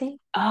Crossy?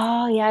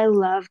 Oh yeah, I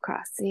love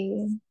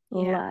Crossy.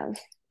 Yeah. Love.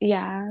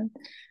 Yeah.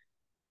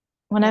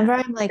 Whenever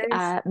Yeah. I'm There's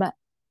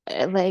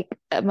like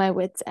at my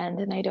wit's end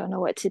and I don't know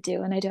what to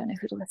do and I don't know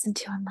who to listen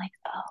to, I'm like,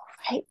 oh,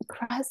 right,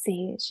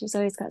 Crossy. She's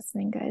always got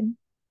something good.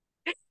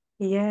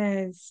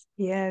 yes,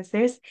 yes.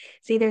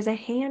 There's a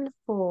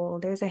handful.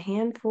 There's a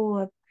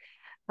handful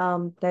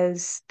of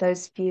those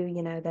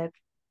few,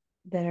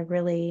 that are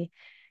really,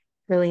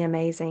 really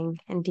amazing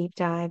and deep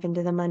dive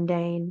into the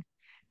mundane.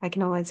 I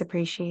can always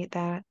appreciate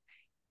that.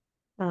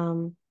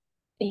 Um,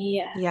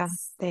 yeah,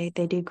 Yes. they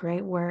do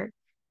great work.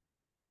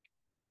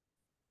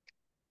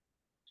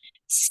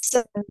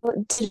 So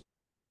to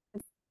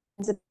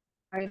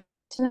want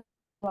to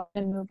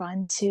move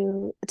on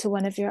to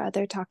one of your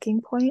other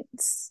talking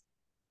points.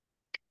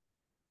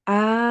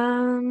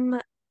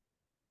 Um,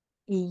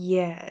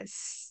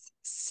 yes.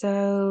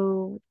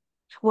 So,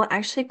 well,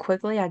 actually,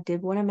 quickly, I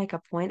did want to make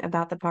a point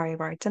about the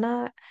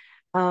parivartana.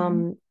 Mhm.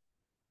 Um,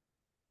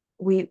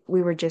 we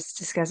were just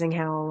discussing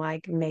how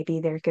like maybe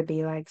there could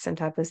be like some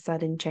type of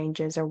sudden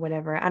changes or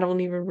whatever. I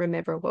don't even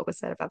remember what was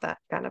said about that.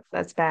 Kind of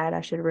that's bad.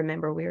 I should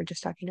remember. We were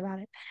just talking about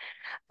it.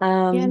 Yeah,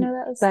 Um, no,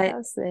 that but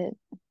was it.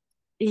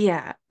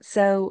 yeah,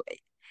 so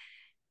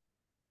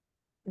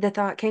the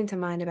thought came to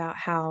mind about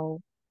how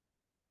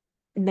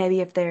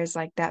maybe if there's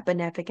like that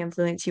benefic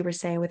influence you were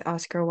saying with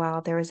Oscar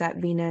Wilde, there was that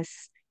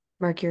Venus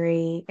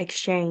Mercury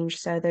exchange.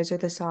 So those are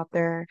the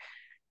softer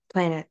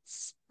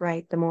planets,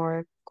 right? The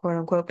more quote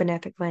unquote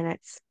benefic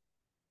planets.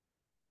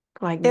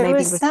 Like maybe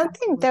with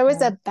something like There was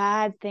that. a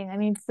bad thing. I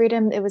mean,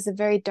 Freedom, it was a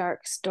very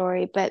dark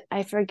story, but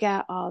I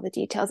forget all the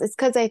details. It's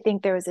because I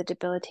think there was a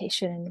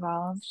debilitation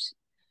involved.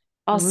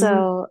 Mm.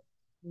 Also,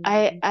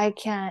 I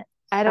can't,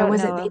 I Oh, don't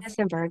was it know if, Venus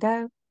and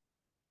Virgo?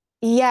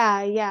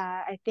 yeah,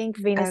 yeah. I think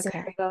Venus and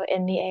Okay. Virgo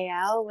in the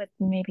AL with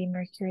maybe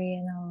Mercury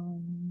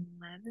in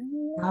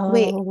 11.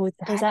 Wait, Oh,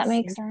 does that that's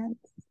make sense?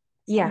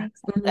 Does that yeah. make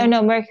sense? Oh Hmm.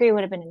 no, Mercury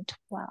would have been in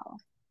 12.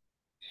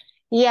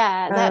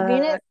 Yeah, that Uh,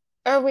 Venus,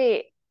 or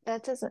wait,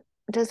 that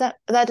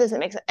doesn't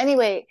make sense.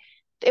 Anyway,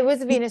 it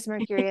was Venus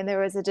Mercury and there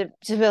was a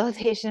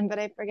debilitation, but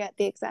I forget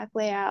the exact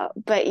layout.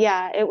 But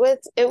yeah, it was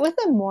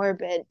a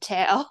morbid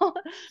tale.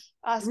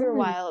 Oscar mm,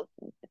 Wilde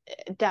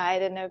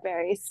died in a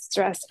very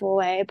stressful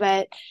way,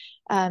 but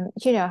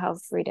you know how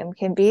freedom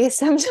can be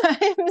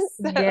sometimes.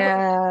 So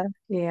yeah,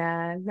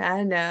 yeah.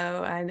 I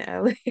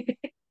know.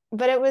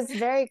 but it was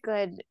very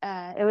good.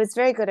 It was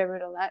very good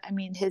Arudhalagna. I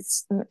mean,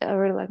 his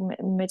Arudhalagna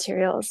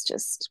material has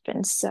just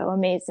been so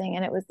amazing,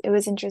 and it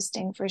was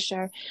interesting for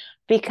sure,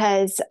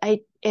 because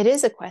it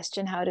is a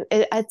question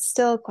it's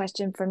still a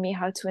question for me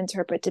how to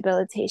interpret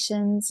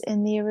debilitations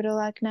in the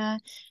Arudhalagna,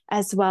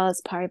 as well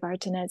as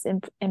parivartanas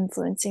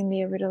influencing the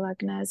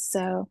Arudhalagna.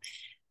 So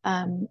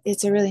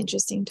it's a really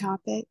interesting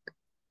topic.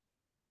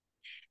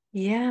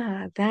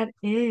 Yeah, that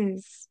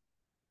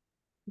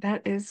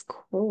is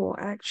cool,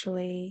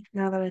 actually.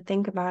 Now that I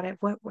think about it,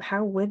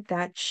 how would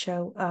that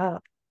show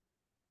up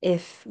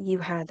if you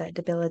had that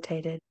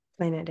debilitated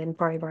planet in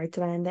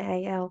Parivartana in the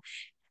AL?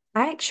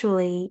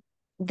 Actually,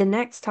 the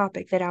next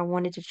topic that I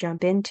wanted to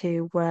jump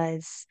into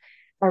was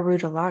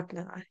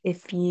Arudhalagna.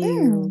 If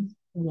you Mm.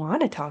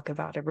 want to talk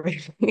about it,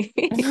 really,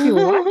 if you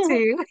want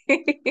to.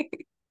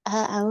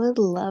 I would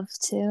love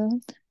to.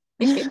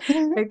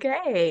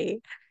 Okay.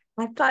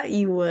 I thought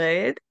you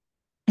would.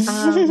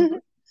 Um,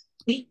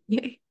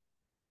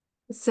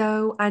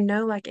 so I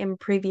know like in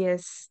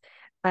previous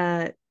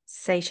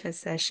Sesha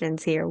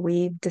sessions here,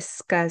 we've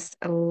discussed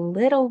a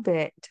little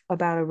bit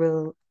about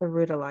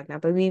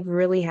Arudhalagna, but we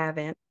really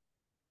haven't.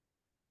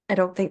 I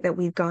don't think that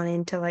we've gone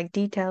into like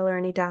detail or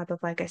any type of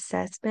like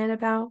assessment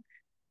about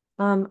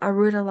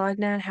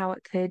Arudhalagna and how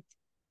it could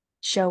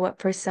show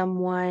up for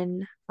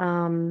someone.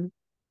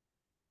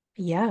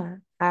 Yeah,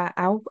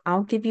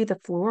 I'll give you the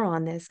floor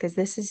on this because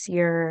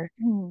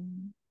Hmm.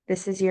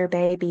 this is your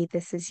baby,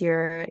 this is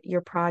your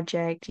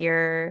project,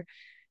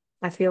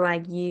 I feel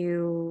like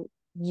you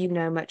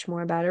know much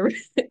more about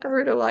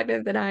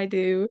Arudhalagna than I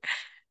do.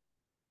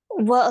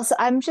 Well, so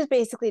I'm just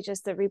basically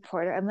just the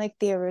reporter. I'm like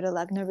the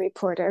Arudhalagna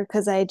reporter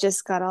because I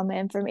just got all my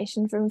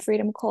information from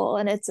Freedom Cole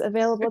and it's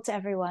available to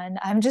everyone.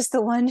 I'm just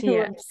the one who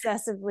Yeah,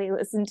 obsessively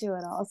listened to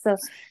it all. So,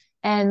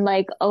 and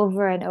like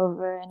over and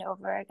over and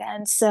over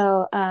again.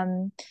 So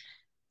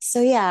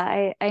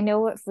yeah, I know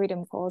what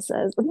Freedom Cole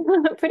says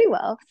pretty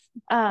well.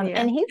 yeah.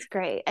 And he's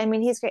great. I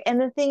mean, he's great.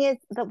 And the thing is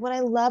that what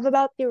I love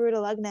about the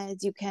Arudhalagna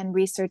is you can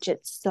research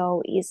it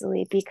so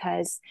easily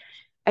because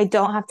I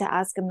don't have to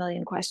ask a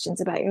million questions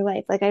about your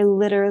life. Like I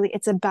literally,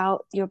 it's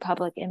about your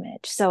public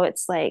image. So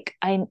it's like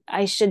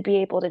I should be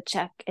able to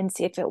check and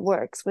see if it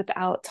works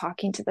without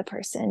talking to the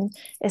person,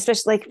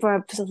 especially like for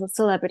a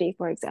celebrity,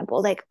 for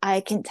example. Like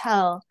I can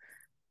tell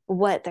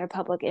what their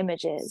public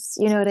image is.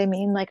 You know what I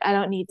mean? Like I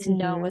don't need to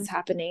know Hmm. what's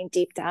happening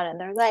deep down in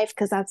their life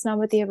because that's not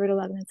what the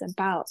Arudhalagna is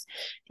about.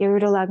 The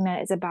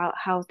Arudhalagna is about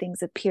how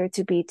things appear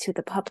to be to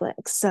the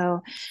public.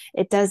 So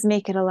it does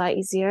make it a lot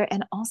easier.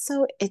 And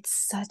also it's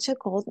such a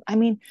gold. I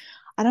mean,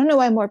 I don't know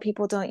why more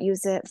people don't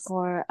use it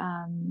for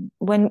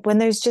when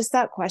there's just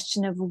that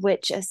question of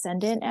which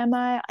ascendant am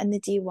I on the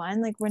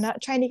D1. Like we're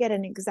not trying to get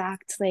an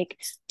exact like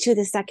to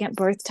the second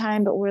birth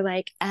time, but we're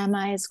like, am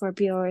I a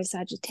Scorpio or a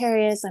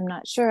Sagittarius? I'm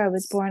not sure. I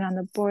was born on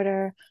the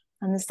border,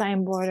 on the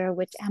sign border.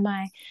 Which am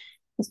I?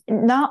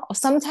 Not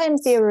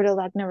sometimes the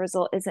Arudhalagna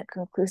result isn't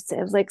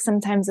conclusive. Like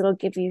sometimes it'll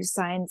give you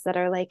signs that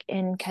are like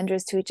in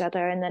kendras to each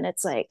other, and then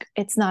it's like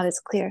it's not as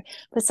clear.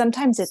 But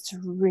sometimes it's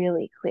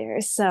really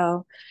clear.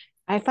 So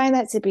I find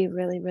that to be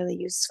really, really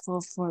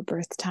useful for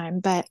birth time.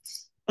 But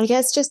I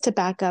guess just to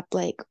back up,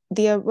 like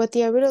the what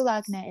the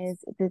Arudhalagna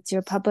is, it's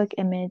your public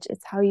image.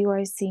 It's how you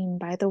are seen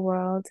by the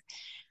world.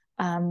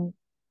 Um,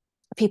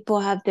 People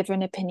have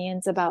different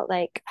opinions about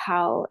like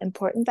how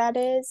important that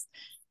is.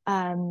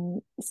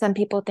 Some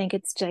people think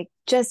it's like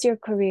just your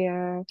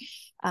career,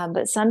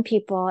 but some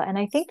people, and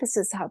I think this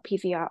is how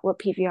PVR, what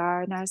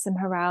PVR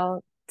Narasimha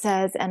Rao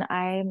says, and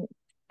I'm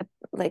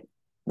like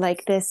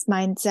like this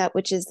mindset,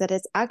 which is that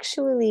it's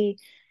actually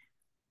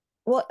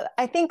well,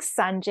 I think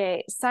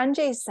Sanjay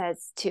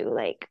says too,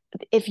 like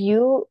if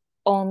you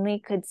only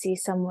could see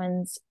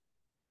someone's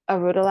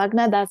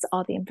Arudhalagna, that's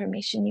all the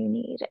information you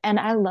need. And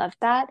I love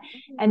that.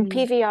 And Mm.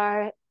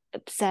 PVR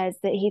says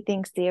that he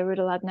thinks the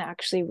Arudhalagna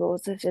actually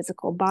rules the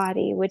physical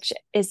body, which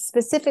is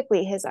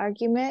specifically his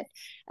argument.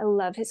 I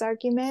love his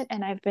argument,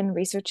 and I've been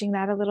researching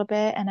that a little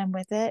bit, and I'm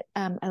with it.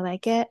 I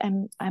like it.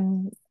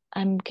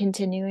 I'm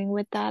continuing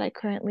with that. I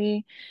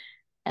currently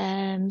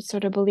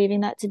sort of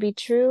believing that to be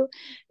true.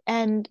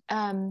 And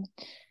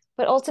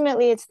but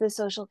ultimately it's the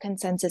social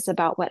consensus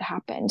about what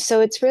happened.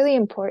 So it's really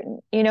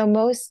important. You know,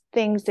 most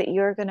things that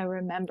you're going to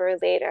remember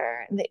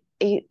later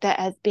that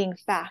as being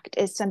fact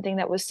is something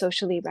that was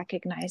socially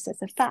recognized as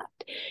a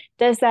fact.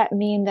 Does that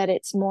mean that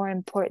it's more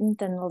important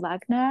than the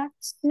lagna?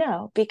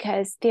 No,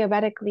 because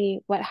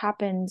theoretically what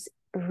happens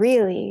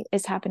really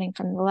is happening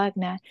from the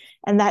lagna,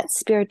 and that's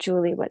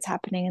spiritually what's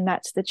happening, and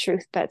that's the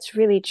truth that's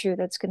really true,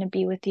 that's going to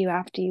be with you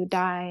after you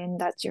die, and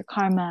that's your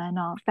karma and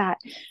all of that.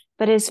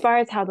 But as far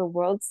as how the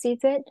world sees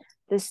it,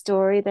 the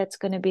story that's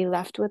going to be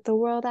left with the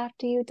world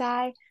after you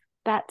die,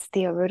 that's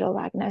the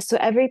Arudhalagna. So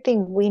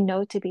everything we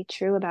know to be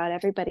true about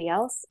everybody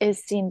else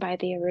is seen by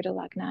the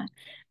Arudhalagna,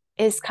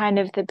 is kind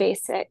of the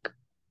basic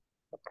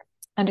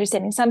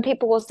understanding. Some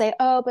people will say,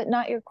 oh, but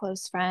not your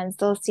close friends.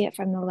 They'll see it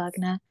from the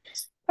Lagna.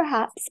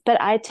 Perhaps,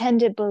 but I tend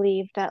to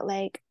believe that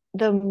like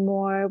the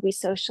more we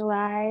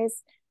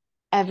socialize,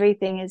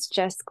 everything is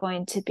just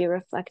going to be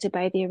reflected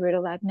by the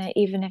Arudhalagna,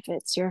 even if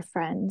it's your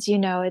friends. You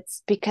know,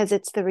 it's because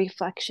it's the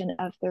reflection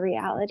of the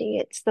reality.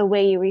 It's the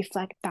way you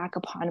reflect back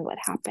upon what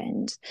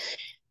happened.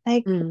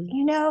 Like, Mm.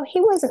 you know, he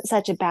wasn't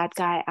such a bad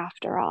guy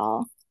after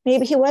all.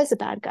 Maybe he was a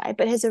bad guy,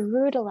 but his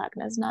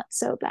Arudhalagna is not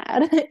so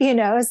bad, you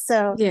know?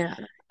 Yeah, yeah,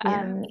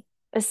 Um,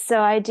 so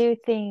I do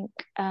think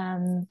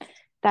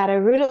that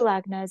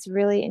Arudhalagna is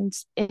really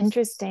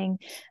interesting.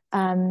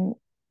 Um,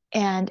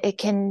 and it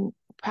can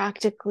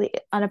practically,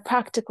 on a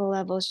practical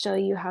level, show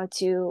you how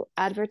to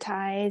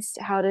advertise,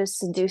 how to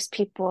seduce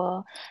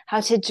people,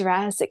 how to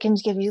dress. It can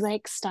give you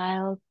like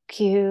style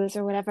cues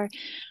or whatever.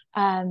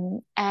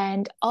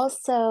 And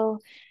also,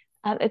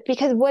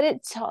 because what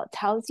it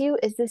tells you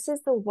is this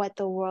is the what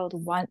the world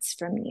wants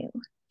from you.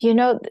 You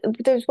know,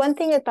 there's one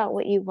thing about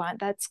what you want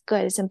that's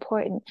good, it's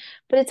important,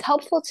 but it's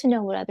helpful to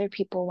know what other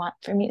people want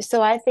from you.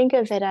 So I think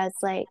of it as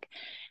like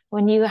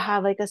when you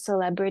have like a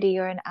celebrity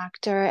or an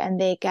actor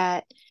and they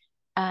get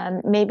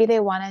maybe they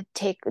want to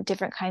take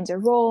different kinds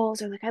of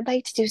roles, or like I'd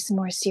like to do some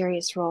more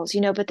serious roles,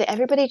 you know, but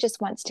everybody just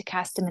wants to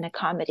cast him in a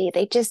comedy.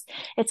 They just,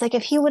 it's like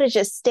if he would have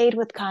just stayed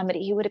with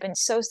comedy, he would have been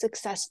so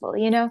successful,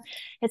 you know.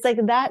 It's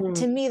like that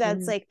to me,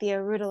 that's mm-hmm. like the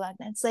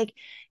Arudhalagna. It's like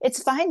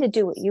it's fine to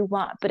do what you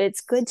want, but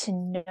it's good to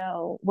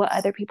know what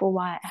other people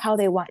want, how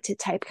they want to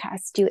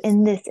typecast you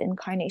in this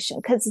incarnation,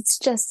 because it's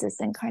just this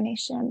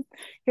incarnation.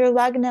 Your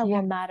lagna will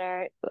Yeah,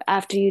 matter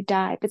after you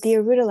die, but the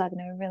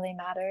Arudhalagna really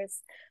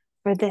matters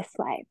for this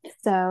life.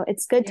 So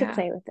it's good to yeah,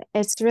 play with it.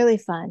 It's really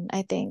fun,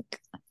 I think.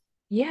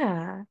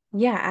 yeah,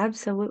 yeah,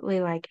 absolutely.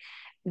 Like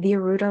the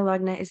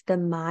Arudhalagna is the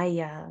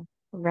Maya,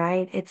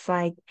 right? It's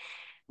like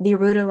the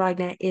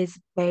Arudhalagna is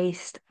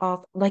based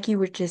off, like you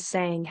were just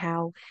saying,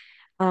 how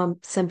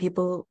some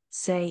people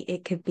say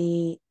it could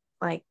be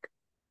like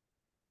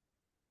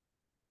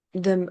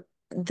the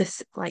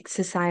this like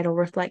societal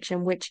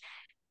reflection, which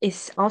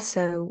is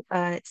also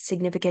a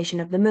signification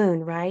of the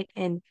moon, right?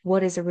 And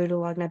what is a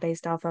Lagna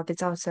based off of?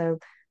 It's also,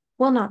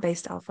 well, not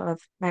based off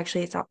of,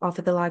 actually it's off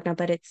of the Lagna,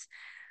 but it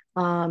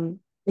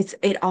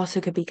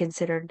also could be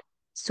considered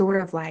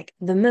sort of like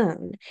the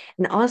moon.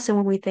 And also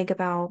when we think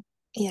about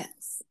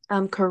Yes.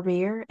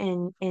 career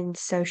and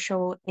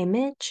social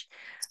image,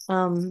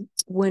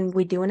 when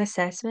we do an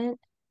assessment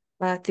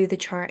through the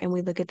chart and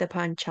we look at the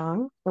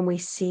panchang and we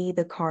see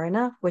the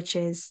karana, which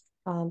is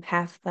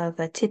half of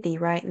a tithi,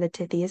 right? And the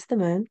tithi is the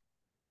moon.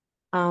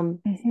 Um,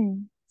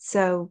 Mm-hmm.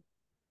 so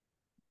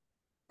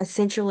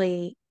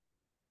essentially,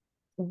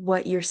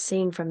 what you're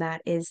seeing from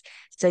that is,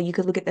 so you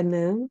could look at the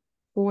moon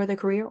for the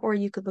career, or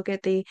you could look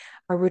at the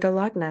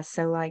Arudhalagna.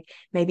 So like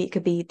maybe it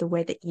could be the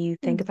way that you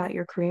think Mm. about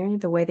your career,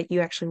 the way that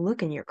you actually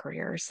look in your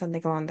career, or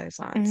something along those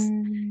lines.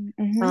 Mm,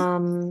 hmm.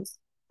 Um,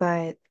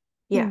 but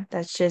yeah, Mm.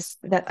 that's just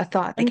that a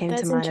thought that came to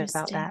That's mind about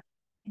interesting. that.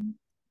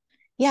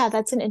 Yeah,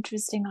 that's an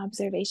interesting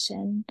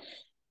observation.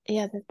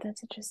 Yeah,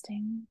 that's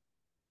interesting.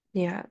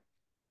 Yeah.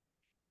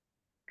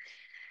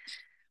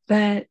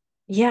 But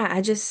yeah,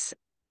 I just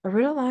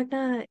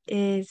Arudhalagna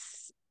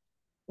is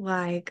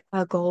like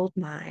a gold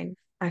mine.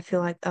 I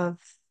feel like of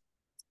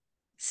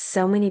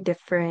so many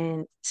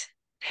different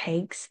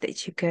takes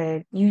that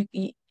you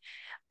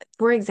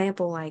for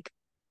example, like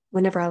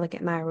whenever I look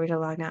at my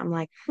Arudhalagna, I'm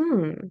like,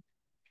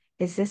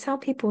 is this how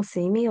people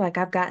see me? Like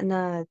I've gotten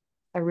a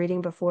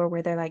reading before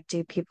where they're like,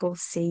 do people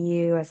see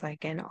you as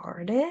like an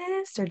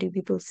artist, or do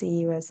people see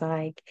you as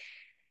like,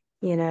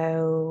 you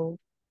know,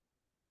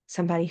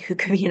 somebody who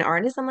could be an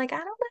artist? I'm like, I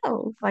don't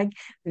know. Like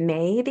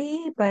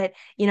maybe, but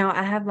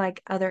I have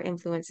like other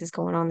influences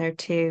going on there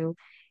too.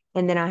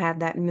 And then I have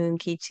that moon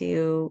key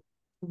too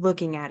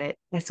looking at it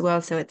as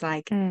well. So it's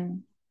like,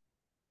 Mm.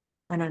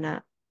 I don't know.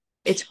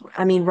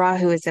 I mean,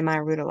 Rahu is in my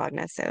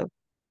Arudhalagna, so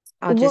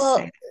I'll just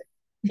say Well,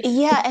 that.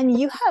 yeah, and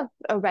you have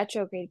a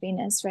retrograde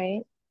Venus,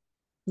 right?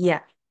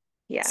 Yeah,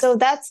 yeah. So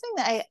that's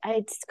something that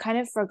I kind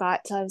of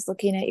forgot till I was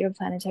looking at your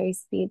planetary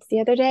speeds the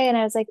other day, and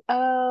I was like,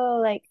 oh,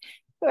 like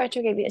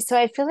retrograde Venus. So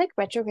I feel like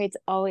retrogrades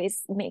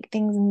always make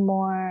things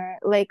more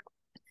like,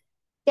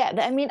 yeah.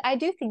 I mean, I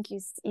do think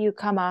you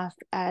come off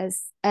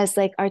as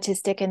like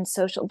artistic and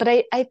social, but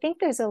I think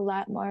there's a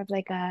lot more of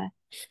like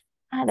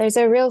there's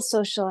a real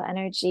social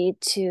energy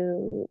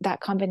to that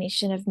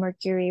combination of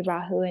Mercury,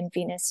 Rahu, and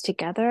Venus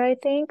together. I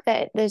think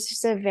that there's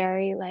just a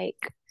very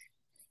like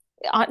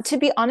to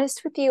be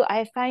honest with you,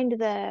 I find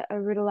the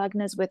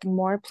Arudalagnas with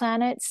more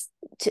planets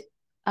to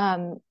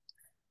um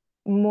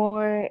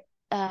more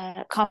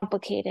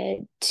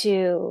complicated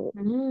to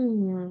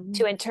Mm,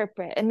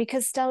 interpret. And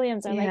because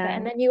stelliums are like that.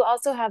 And yeah. then you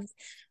also have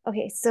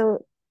okay,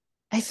 so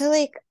I feel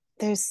like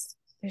there's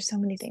so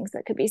many things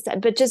that could be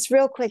said, but just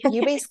real quick,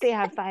 you basically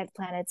have five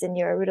planets in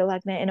your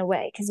Arudalagna in a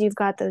way, because you've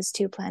got those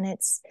two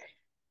planets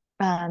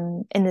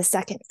in the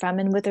second from.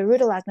 And with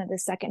Arudalagna, the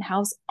second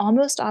house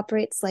almost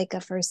operates like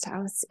a first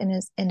house in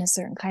a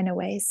certain kind of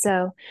way.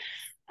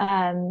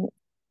 Um,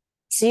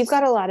 so you've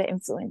got a lot of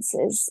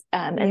influences,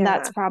 and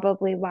that's Yeah.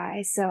 probably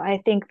why. So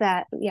I think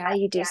that yeah,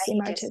 you do Yeah, seem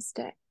you just.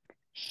 artistic,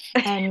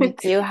 and you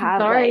do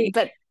have like, Sorry,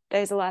 but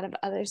there's a lot of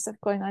other stuff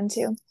going on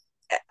too.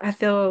 I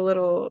feel a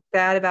little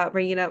bad about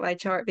bringing up my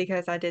chart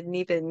because I didn't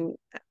even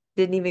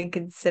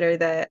consider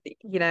that,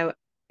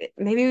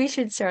 maybe we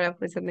should start off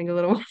with something a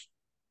little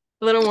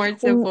a little more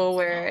simple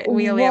where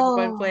we only have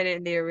one Whoa. planet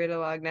in the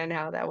Arudalagna and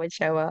how that would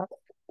show up.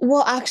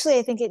 Well, actually,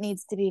 I think it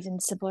needs to be even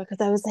simpler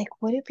because I was like,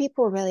 what do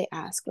people really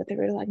ask with the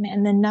root alignment?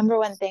 And the number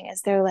one thing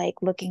is they're like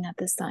looking at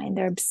the sign.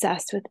 They're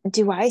obsessed with,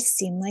 do I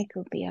seem like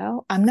a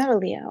Leo? I'm not a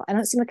Leo. I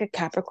don't seem like a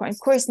Capricorn. Of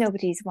course,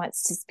 nobody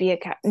wants to be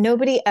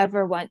nobody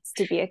ever wants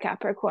to be a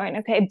Capricorn.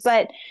 Okay.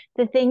 But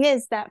the thing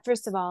is that,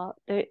 first of all,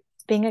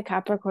 being a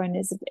Capricorn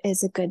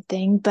is a good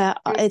thing,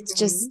 but it's Mhm.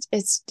 just,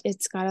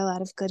 it's got a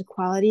lot of good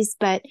qualities.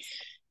 But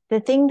the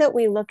thing that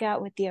we look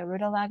at with the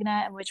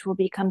Arudhalagna, and which will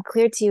become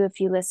clear to you if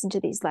you listen to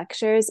these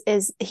lectures,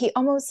 is he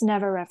almost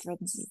never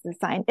references the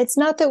sign. It's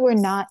not that we're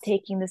not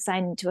taking the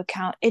sign into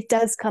account, it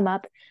does come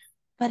up,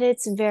 but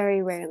it's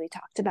very rarely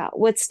talked about.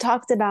 What's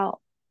talked about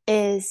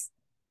is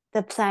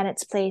the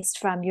planets placed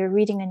from you're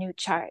reading a new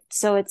chart.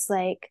 So it's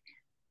like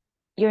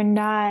you're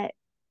not,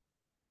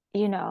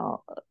 you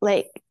know,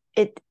 like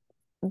it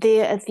the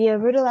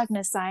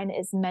Arudalagna sign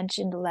is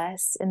mentioned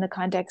less in the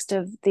context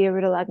of the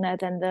Arudalagna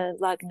than the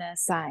Lagna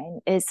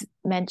sign is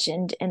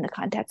mentioned in the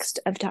context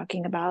of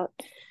talking about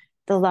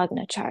the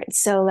Lagna chart.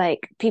 So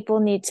like people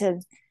need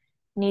to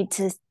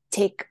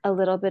take a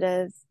little bit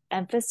of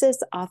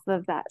emphasis off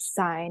of that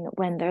sign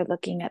when they're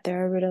looking at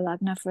their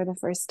Arudalagna for the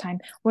first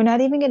time. We're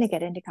not even going to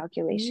get into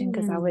calculation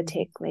because that would Mm.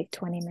 take like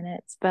 20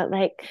 minutes, but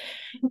like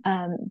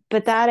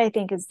but that I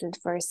think is the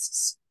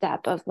first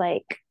step of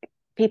like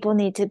people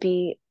need to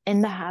be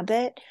in the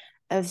habit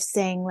of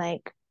saying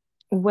like,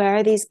 where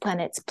are these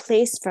planets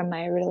placed from my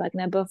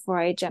Arudalagna before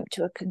I jump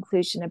to a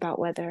conclusion about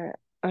whether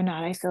or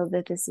not I feel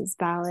that this is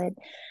valid.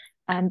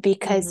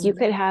 Because you Mhm.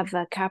 could have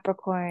a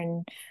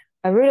Capricorn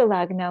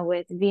Arudalagna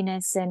with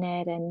Venus in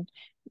it, and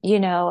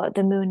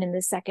the moon in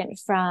the second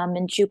from,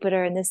 and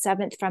Jupiter in the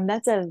seventh from.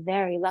 That's a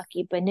very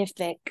lucky,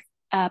 benefic,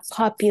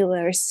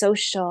 popular,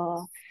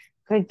 social,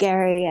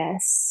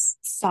 gregarious,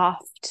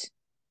 soft,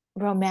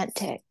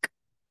 romantic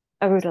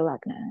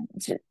Arudalagna,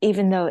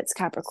 even though it's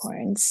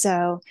Capricorn.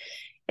 So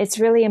it's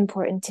really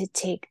important to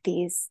take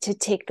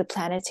the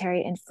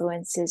planetary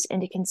influences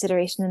into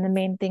consideration. And the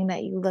main thing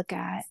that you look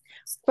at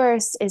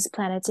first is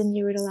planets in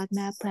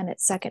Arudalagna,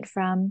 planets second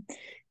from,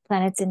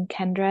 planets in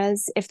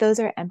Kendras. If those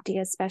are empty,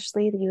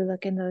 especially, you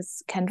look in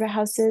those Kendra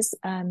houses.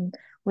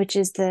 which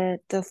is the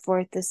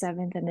fourth, the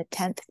seventh, and the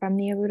 10th from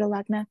the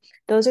Arudhalagna.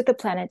 Those are the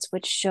planets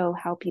which show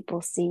how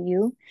people see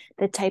you,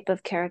 the type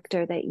of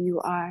character that you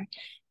are.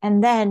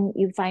 And then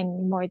you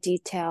find more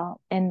detail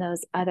in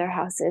those other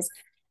houses.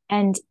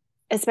 And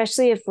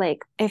especially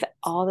if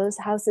all those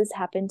houses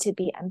happen to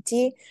be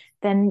empty,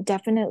 then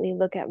definitely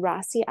look at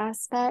Rasi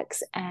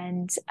aspects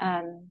and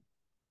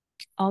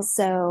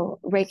also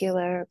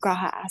regular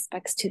Graha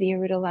aspects to the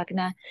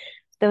Arudhalagna.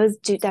 Those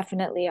do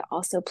definitely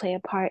also play a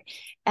part.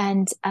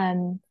 And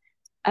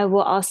I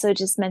will also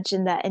just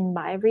mention that in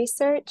my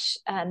research,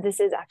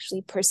 this is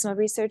actually personal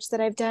research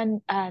that I've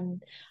done.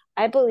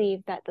 I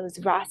believe that those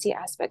Rasi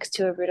aspects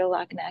to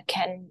Arudhalagna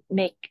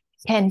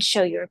can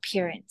show your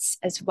appearance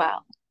as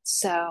well.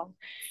 So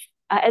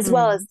Mm.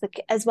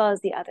 as well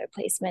as the other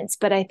placements.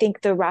 But I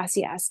think the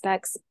Rasi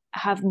aspects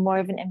have more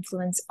of an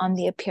influence on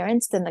the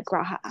appearance than the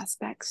Graha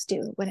aspects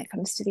do when it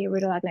comes to the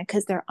Arudhalagna,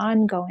 because they're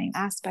ongoing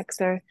aspects,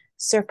 they're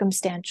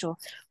circumstantial.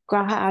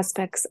 Graha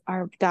aspects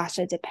are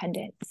dasha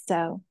dependent.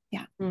 So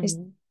yeah, I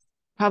Mm.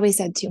 probably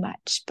said too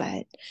much,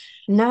 but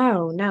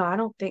No, no, I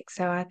don't think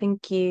so. I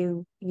think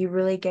you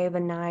really gave a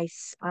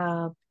nice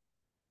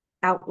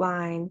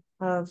outline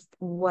of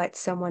what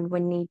someone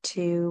would need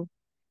to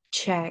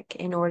check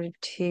in order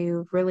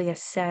to really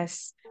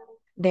assess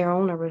their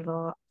own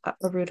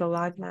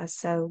arudolagna.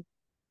 So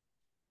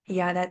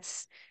yeah,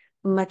 that's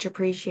much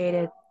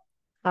appreciated,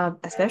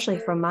 especially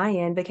from my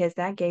end, because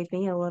that gave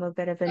me a little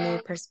bit of a new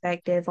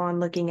perspective on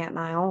looking at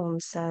my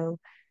own. So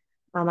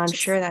I'm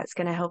sure that's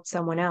going to help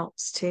someone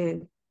else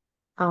too.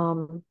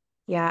 Um,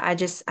 yeah,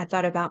 I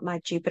thought about my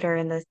Jupiter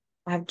and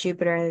I have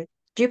Jupiter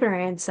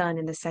and Sun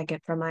in the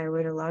second from my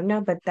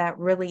arudolagna, but that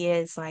really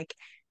is like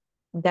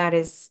that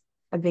is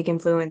a big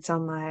influence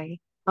on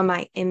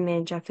my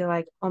image. I feel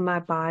like on my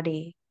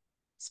body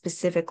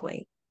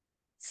specifically.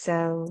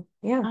 So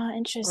yeah, I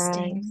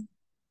interesting.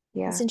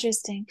 That's yeah.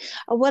 interesting.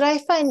 What I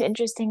find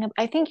interesting,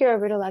 I think your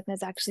Arudhalagna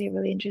is actually a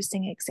really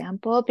interesting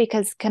example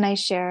because can I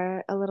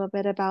share a little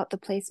bit about the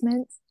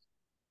placements?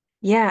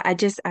 Yeah,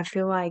 I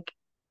feel like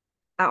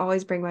I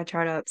always bring my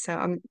chart up, so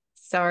I'm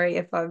sorry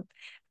if I,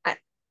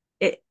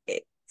 it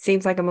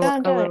seems like I'm Don't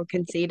a do it. little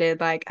conceited,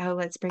 like, oh,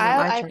 let's bring up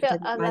my I chart feel to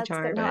my that's good.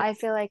 chart, No, but I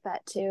feel like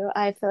that too.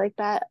 I feel like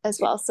that as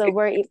well. So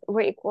we're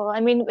equal. I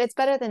mean, it's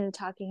better than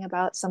talking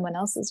about someone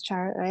else's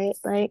chart, right?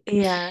 Like,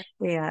 yeah,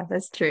 yeah,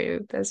 that's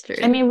true. That's I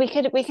true. mean, we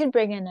could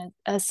bring in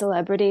a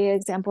celebrity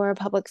example or a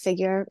public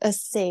figure, a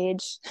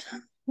sage,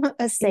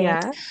 a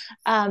saint.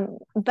 Yeah.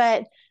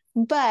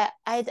 But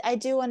I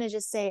do want to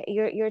just say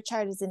your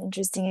chart is an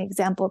interesting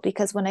example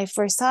because when I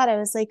first saw it, I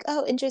was like,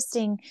 oh,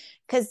 interesting.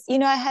 Because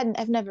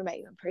I've never met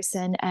you in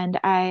person, and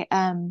I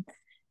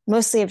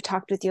mostly have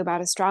talked with you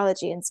about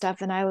astrology and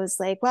stuff, and I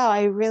was like, wow,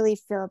 I really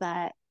feel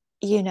that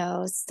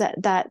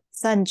that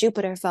sun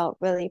Jupiter felt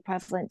really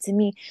prevalent to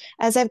me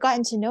as I've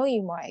gotten to know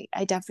you more.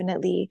 I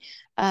definitely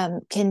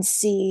can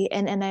see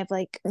and I've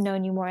like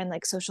known you more in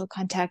like social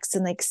context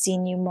and like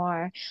seen you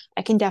more.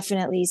 I can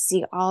definitely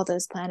see all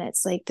those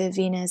planets like the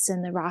Venus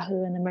and the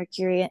Rahu and the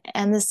Mercury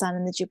and the Sun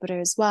and the Jupiter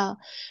as well.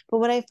 But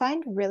what I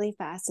find really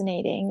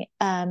fascinating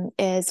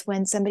is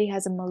when somebody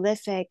has a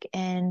malefic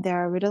in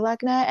their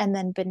Arudhalagna and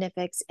then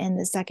benefics in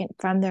the second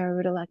from their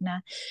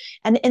Arudhalagna.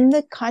 And in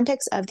the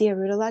context of the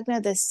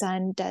Arudhalagna, the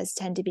Sun does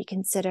tend to be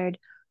considered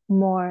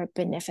more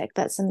benefic.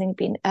 That's something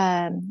being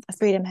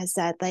Freedom has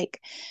said.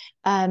 Like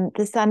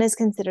the sun is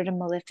considered a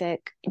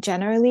malefic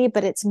generally,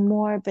 but it's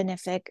more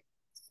benefic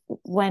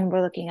when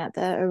we're looking at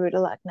the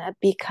Arudhalagna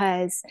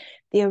because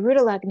the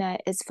Arudhalagna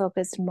is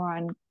focused more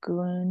on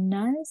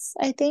gunas,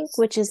 I think,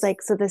 which is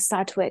like so the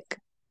sattvic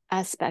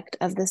aspect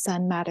of the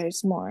sun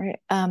matters more.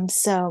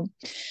 So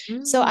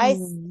I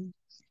Mm.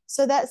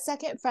 so that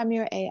second from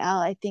your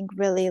AL, I think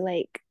really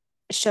like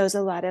shows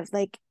a lot of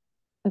like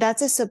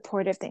that's a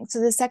supportive thing. So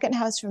the second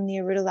house from the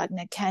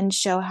Arudhalagna can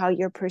show how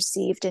you're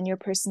perceived and your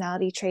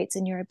personality traits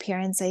and your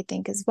appearance, I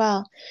think, as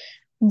well.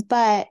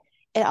 But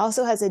it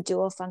also has a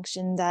dual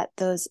function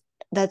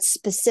that's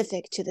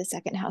specific to the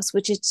second house,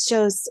 which it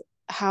shows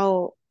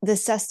how the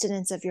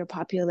sustenance of your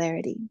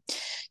popularity.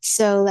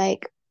 So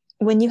like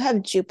when you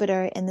have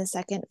Jupiter in the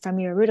second from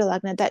your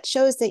Arudhalagna, that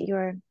shows that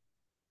you're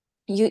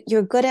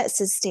good at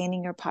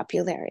sustaining your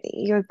popularity.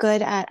 You're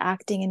good at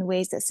acting in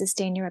ways that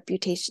sustain your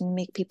reputation,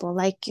 make people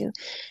like you.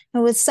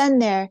 And with Sun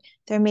there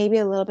may be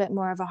a little bit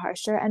more of a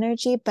harsher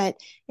energy, but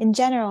in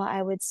general,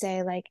 I would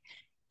say like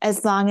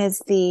as long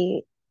as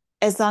the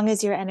as long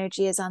as your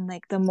energy is on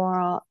like the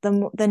moral,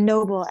 the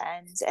noble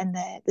end and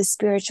the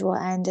spiritual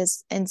end,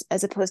 as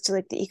opposed to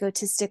like the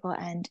egotistical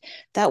end,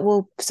 that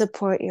will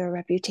support your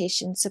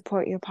reputation,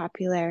 support your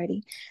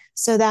popularity.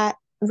 So that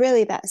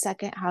really that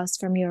second house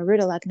from your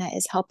Arudhalagna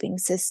is helping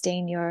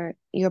sustain your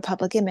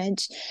public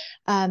image.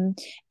 Um,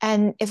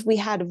 and if we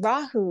had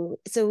Rahu,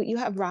 so you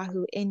have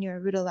Rahu in your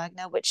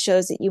Arudhalagna, which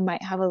shows that you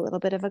might have a little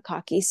bit of a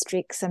cocky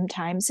streak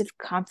sometimes. If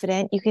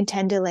confident, you can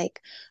tend to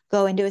like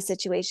go into a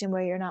situation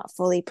where you're not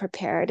fully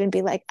prepared and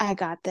be like, I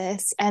got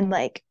this, and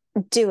like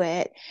do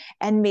it.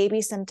 And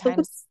maybe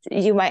sometimes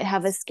you might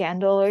have a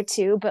scandal or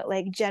two, but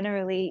like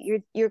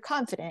generally you're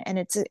confident, and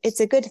it's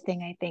a good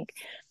thing, I think.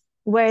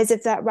 Whereas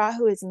if that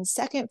Rahu is in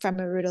second from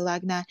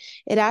Arudhalagna,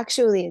 it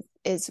actually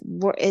it's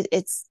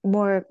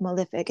more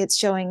malefic. It's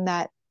showing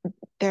that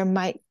there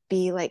might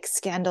be like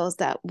scandals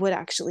that would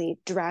actually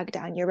drag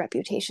down your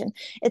reputation.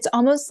 It's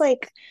almost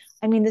like,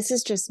 I mean, this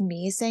is just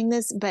me saying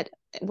this, but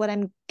what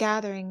I'm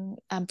gathering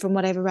from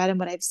what I've read and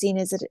what I've seen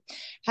is that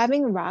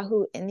having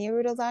Rahu in the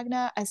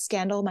Arudhalagna, a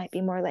scandal might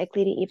be more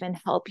likely to even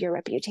help your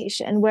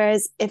reputation.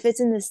 Whereas if it's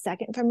in the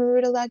second from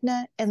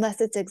Arudhalagna, unless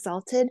it's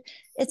exalted,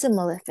 it's a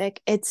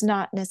malefic. It's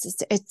not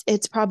necessary.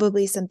 It's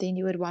probably something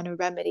you would want to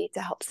remedy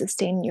to help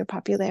sustain your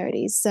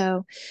popularity.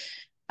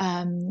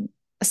 Um,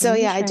 so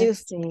yeah, I do.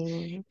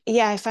 Interesting.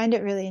 Yeah, I find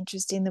it really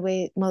interesting the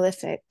way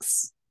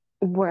malefics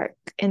work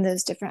in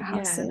those different Yeah.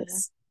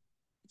 houses.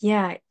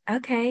 Yeah.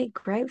 Okay.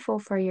 Grateful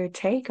for your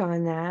take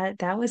on that.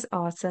 That was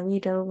awesome. You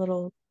did a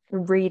little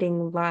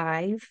reading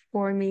live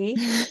for me.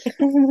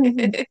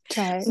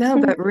 Try No,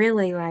 it. but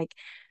really, like,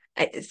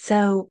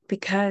 so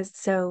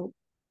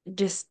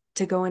just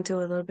to go into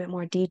a little bit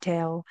more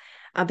detail,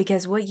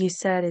 because what you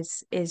said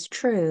is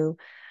true.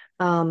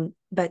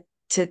 But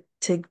to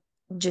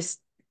just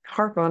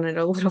harp on it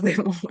a little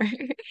bit more,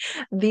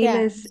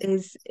 Yeah. Venus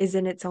is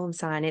in its own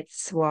sign.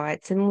 It's what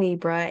it's in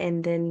Libra,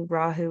 and then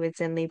Rahu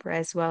is in Libra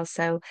as well.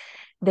 So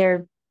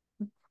they're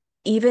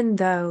even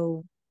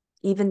though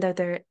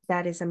there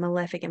that is a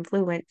malefic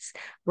influence,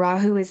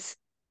 Rahu is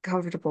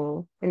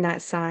comfortable in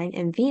that sign,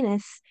 and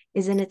Venus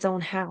is in its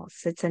own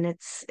house.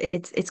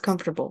 It's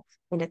comfortable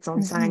in its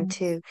own sign Mhm.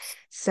 too.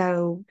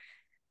 So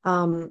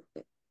um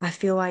I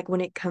feel like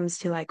when it comes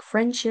to like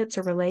friendships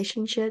or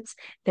relationships,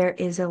 there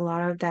is a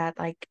lot of that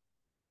like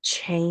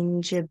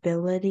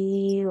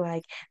changeability.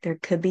 Like there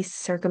could be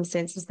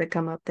circumstances that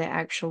come up that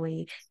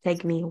actually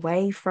take me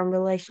away from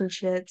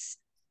relationships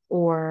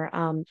or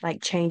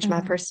like change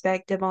my Mhm.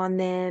 perspective on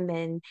them,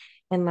 and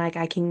like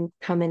I can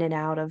come in and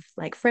out of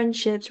like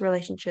friendships,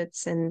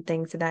 relationships and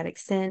things to that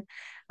extent.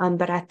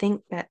 But I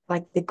think that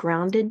like the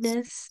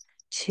groundedness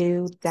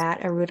to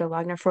that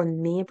Arudalagna for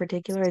me in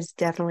particular is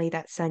definitely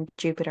that Sun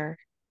Jupiter.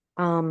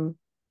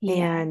 And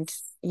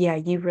Yes. yeah,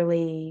 you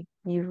really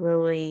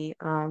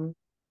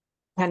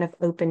kind of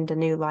opened a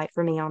new light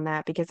for me on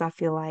that because I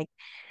feel like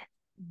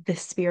the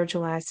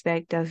spiritual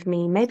aspect of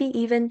me, maybe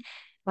even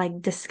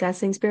like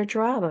discussing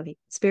spirituality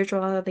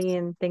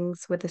and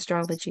things with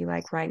astrology,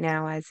 like right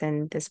now, as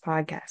in this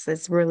podcast,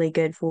 is really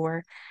good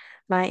for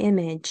my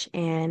image.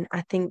 And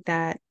I think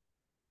that,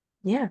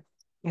 yeah,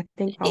 I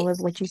think all of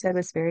what you said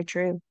was very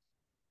true.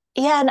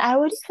 Yeah, and I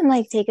would even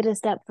like take it a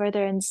step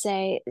further and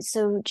say,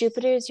 so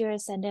Jupiter is your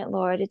ascendant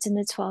lord. It's in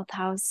the 12th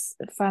house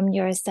from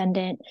your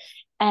ascendant.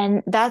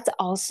 And that's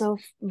also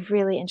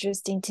really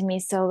interesting to me.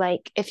 So,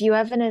 like, if you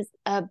have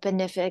a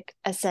benefic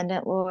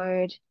ascendant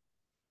lord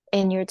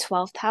in your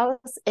 12th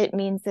house, it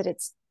means that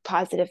it's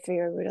positive for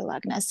your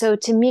Arudhalagna. So,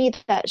 to me,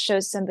 that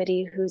shows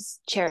somebody whose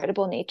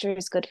charitable nature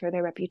is good for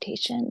their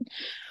reputation.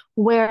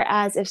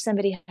 Whereas if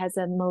somebody has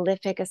a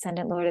malefic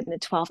ascendant lord in the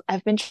 12th,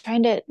 I've been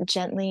trying to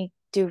gently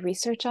do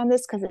research on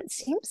this because it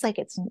seems like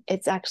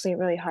it's actually a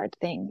really hard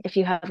thing if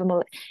you have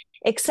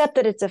except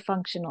that it's a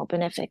functional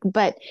benefic.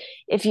 But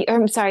if you, or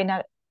I'm sorry,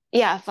 not,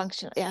 yeah,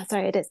 functional. Yeah,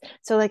 sorry, it is.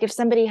 So like if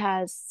somebody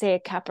has, say, a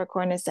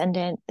Capricorn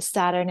ascendant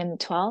Saturn in the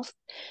 12th,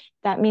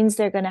 that means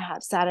they're going to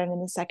have Saturn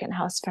in the second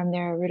house from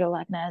their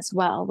Arudhalagna as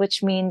well,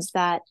 which means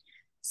that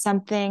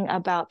something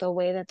about the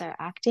way that they're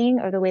acting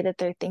or the way that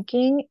they're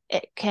thinking,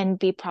 it can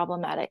be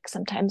problematic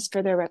sometimes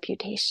for their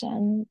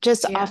reputation,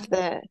 just Yeah. off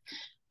the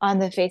on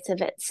the face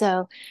of it.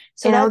 So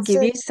And I'll that's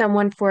give a, you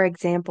someone for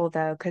example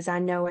though, because I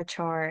know a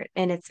chart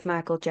and it's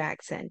Michael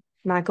Jackson.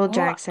 Michael oh,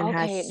 Jackson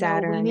has okay. No, we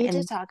Saturn need to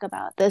and talk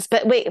about this.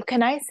 But wait,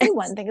 can I say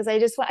one thing? Because I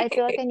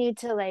feel like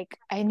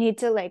I need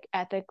to like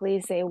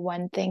ethically say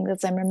one thing that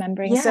I'm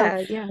remembering. So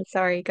yeah, yeah,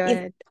 sorry, go if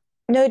ahead.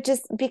 no,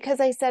 just because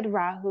I said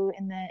Rahu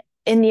in the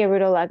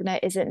Arudhalagna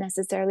isn't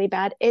necessarily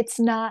bad. It's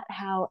not.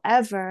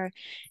 However,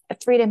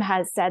 Freedom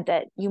has said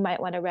that you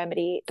might want to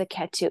remedy the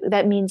Ketu.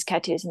 That means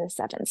Ketu's in the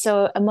seventh.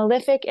 So a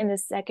malefic in the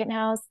second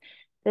house,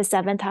 the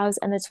seventh house,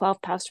 and the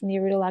 12th house from the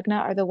Arudhalagna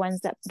are the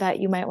ones that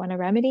you might want to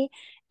remedy.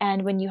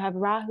 And when you have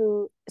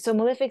Rahu, so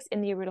malefics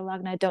in the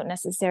Arudhalagna don't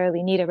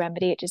necessarily need a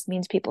remedy. It just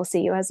means people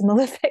see you as a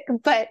malefic.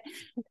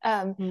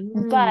 Um,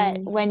 but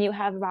Mm. when you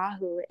have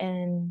Rahu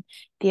in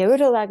the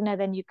Arudhalagna,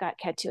 then you've got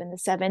Ketu in the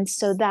seventh.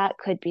 So that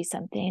could be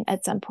something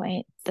at some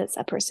point that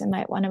a person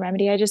might want to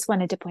remedy. I just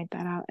wanted to point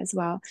that out as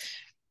well.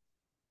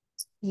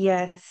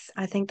 Yes,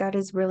 I think that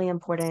is really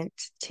important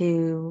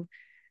to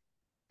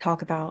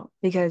talk about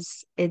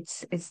because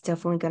it's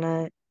definitely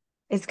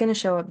gonna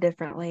show up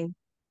differently,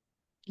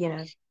 you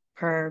know.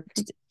 per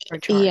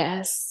chart.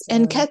 Yes.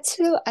 And So,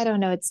 Ketsu, I don't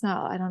know. It's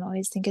not, I don't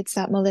always think it's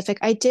that malefic.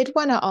 I did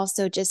want to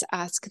also just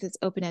ask this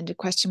open-ended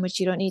question, which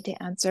you don't need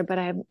to answer, but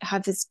I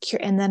have this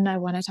and then I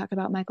want to talk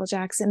about Michael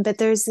Jackson. But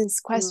there's this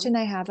mm. question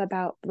I have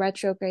about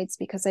retrogrades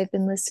because I've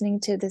been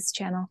listening to this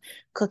channel,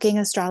 Cooking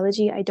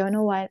Astrology. I don't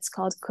know why it's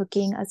called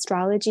Cooking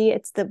Astrology.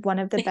 It's the one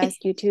of the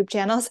best YouTube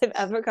channels I've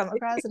ever come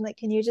across. I'm like,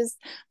 can you just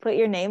put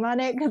your name on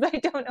it? Because I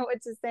don't know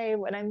what to say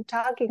when I'm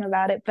talking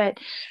about it. But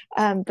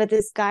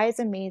this guy is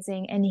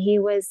amazing, and he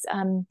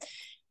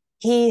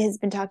has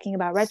been talking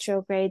about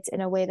retrogrades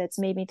in a way that's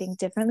made me think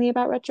differently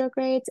about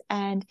retrogrades.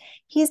 And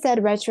he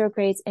said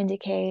retrogrades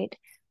indicate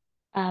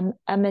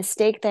a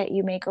mistake that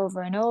you make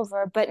over and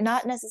over, but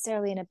not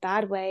necessarily in a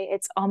bad way.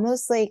 It's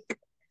almost like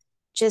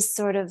just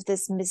sort of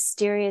this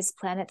mysterious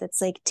planet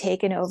that's like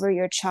taken over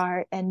your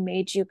chart and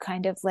made you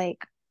kind of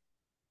like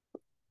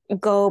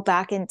go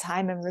back in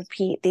time and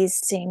repeat these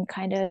same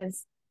kind of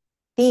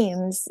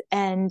themes.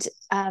 And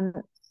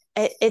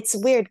it's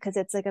weird because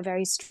it's like a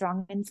very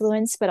strong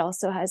influence, but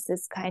also has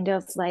this kind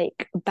of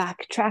like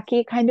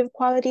backtracky kind of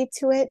quality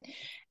to it.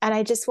 And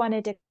I just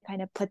wanted to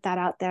kind of put that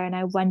out there. And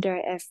I wonder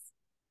if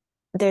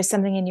there's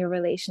something in your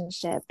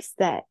relationships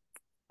that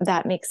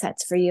makes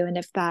sense for you, and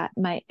if that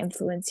might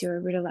influence your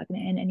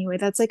Arudhalagna in any way.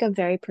 That's like a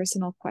very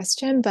personal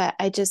question, but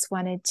I just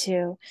wanted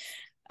to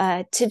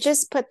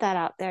just put that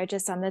out there,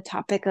 just on the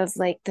topic of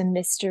like the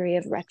mystery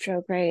of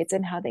retrogrades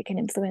and how they can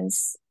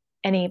influence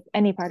any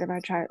part of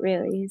our chart,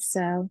 really.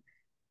 So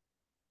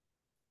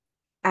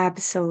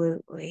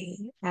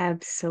Absolutely.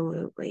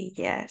 Absolutely.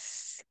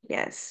 Yes.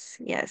 Yes.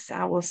 Yes.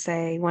 I will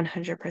say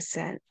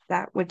 100%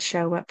 that would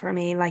show up for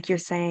me. Like you're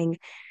saying,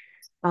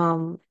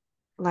 um,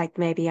 like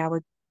maybe I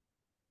would,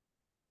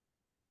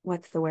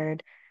 what's the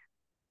word?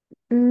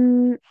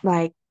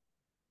 Like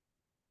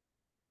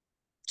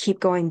keep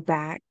going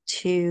back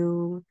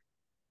to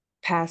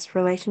past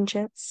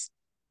relationships.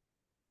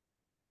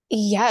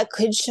 yeah, it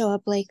could show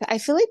up like I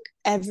feel like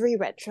every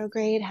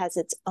retrograde has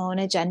its own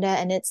agenda,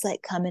 and it's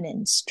like coming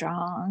in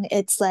strong.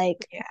 It's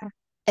like, Yeah.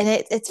 and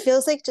it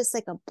feels like just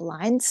like a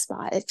blind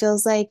spot. It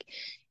feels like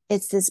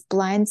it's this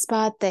blind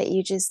spot that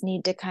you just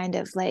need to kind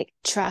of like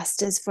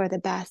trust is for the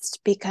best,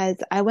 because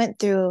I went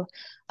through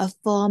a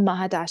full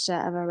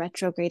Mahadasha of a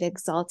retrograde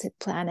exalted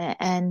planet.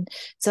 And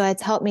so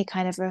it's helped me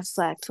kind of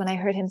reflect. When I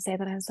heard him say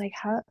that, I was like,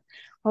 how,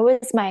 what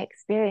was my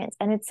experience?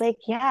 And it's like,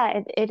 yeah,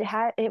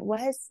 it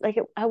was like,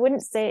 I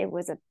wouldn't say it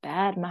was a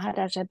bad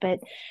Mahadasha, but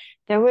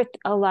there were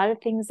a lot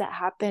of things that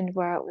happened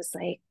where it was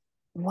like,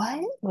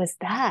 what was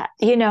that?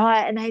 And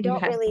I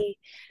don't Yeah. really,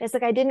 it's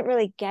like I didn't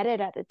really get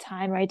it at the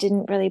time, or I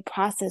didn't really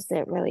process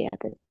it really at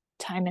the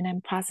time, and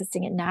I'm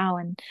processing it now.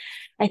 And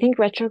I think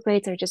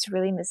retrogrades are just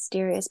really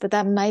mysterious, but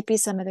that might be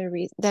some of the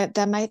reason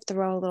that might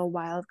throw a little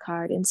wild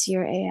card into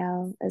your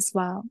AL as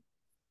well.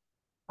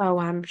 Oh,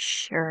 I'm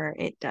sure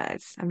it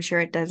does. I'm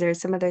sure it does.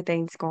 There's some other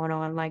things going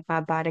on, like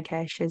my body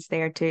cache is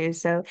there too.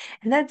 So,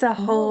 and that's a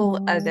whole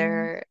Oh,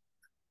 other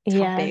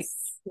topic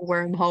yes.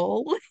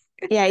 wormhole.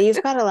 Yeah,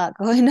 you've got a lot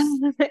going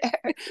on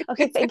there.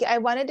 Okay, thank you. I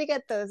wanted to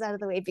get those out of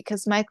the way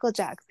because Michael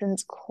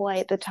Jackson's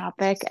quite the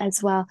topic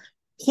as well.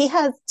 He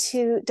has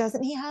two,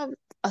 doesn't he have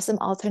some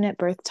alternate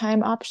birth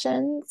time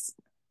options?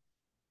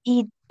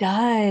 He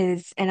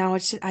does. And I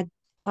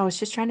was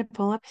just trying to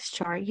pull up his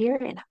chart here,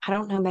 and I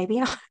don't know,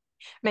 maybe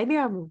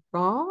I'm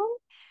wrong,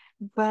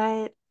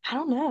 but I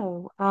don't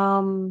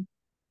know.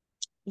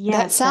 Yeah,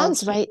 That so sounds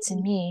he right to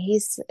me.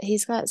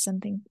 He's got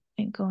something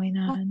going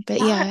I on. But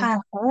thought yeah,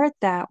 I heard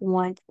that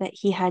once that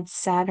he had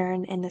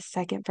Saturn in the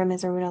second from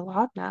his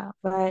Arudhalagna,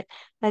 but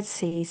let's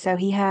see. So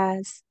he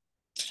has,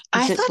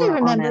 and I since thought I we're on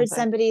him, remembered but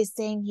somebody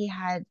saying he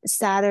had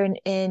Saturn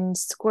in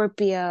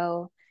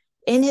Scorpio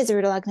in his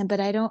Arudhalagna, but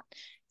I don't.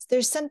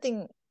 There's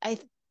something I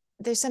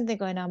there's something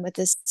going on with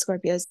this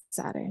Scorpio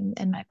Saturn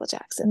and Michael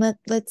Jackson.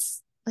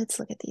 Let's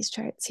look at these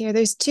charts here.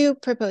 There's two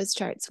proposed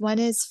charts. One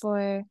is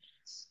for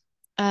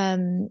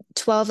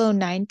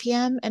 12:09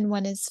 p.m. and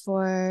one is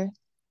for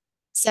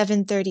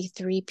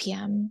 7:33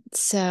 p.m.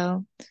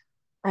 So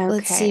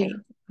let's see okay.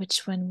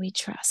 which one we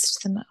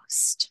trust the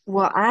most.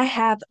 Well, I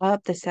have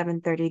up the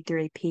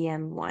 7:33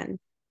 p.m. one.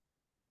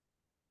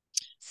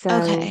 So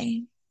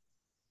Okay.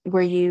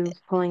 were you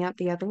pulling up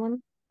the other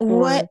one?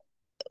 What Or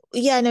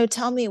Yeah, no,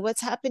 tell me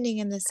what's happening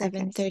in the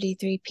okay.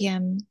 7:33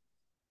 p.m.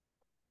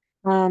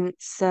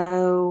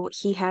 So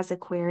he has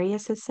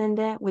Aquarius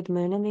ascendant with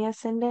Moon in the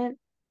ascendant.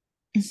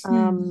 Mhm.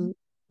 Um,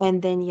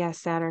 and then yeah,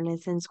 Saturn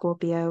is in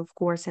Scorpio, of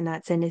course, and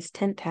that's in his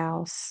 10th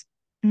house.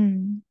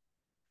 Mm.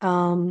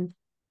 Um,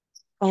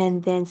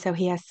 and then so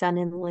he has Sun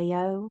in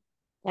Leo,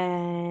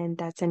 and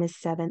that's in his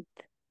seventh,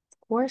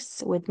 of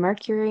course, with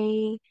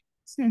Mercury,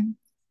 Hmm.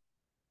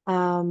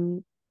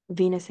 um,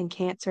 Venus in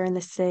Cancer in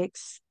the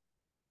sixth,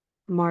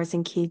 Mars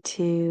in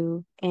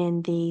Q2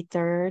 in the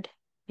third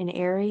in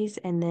Aries,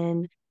 and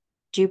then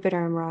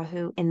Jupiter and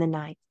Rahu in the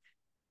ninth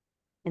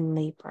in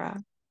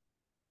Libra.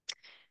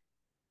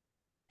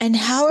 And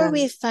how are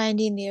we So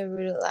finding the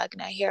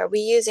Arudalagna here? Are we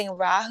using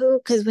Rahu?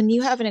 Because when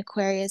you have an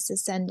Aquarius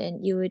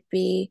ascendant, you would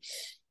be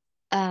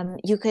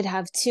you could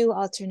have two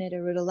alternate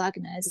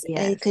Arudhalagnas.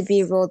 It could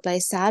be Yes. ruled by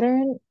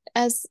Saturn,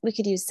 as we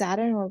could use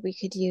Saturn, or we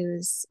could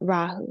use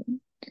Rahu.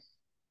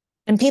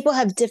 And people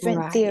have different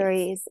Right.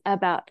 theories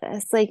about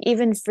this. Like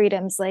even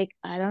freedom's like,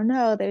 I don't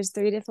know, there's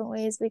three different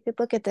ways we could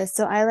look at this.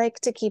 So I like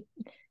to keep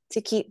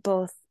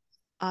both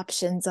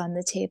options on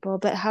the table.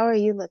 But how are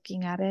you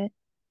looking at it?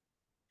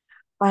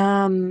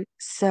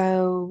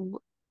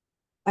 So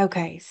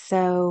okay,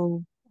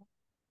 so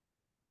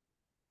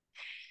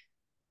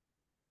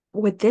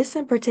with this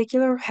in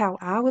particular, how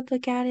I would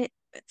look at it,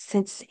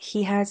 since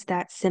he has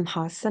that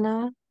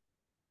Simhasana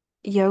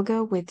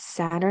yoga with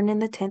Saturn in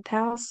the 10th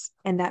house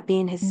and that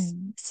being his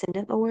Mm.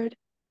 ascendant lord,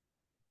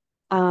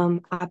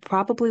 I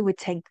probably would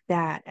take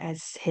that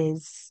as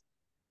his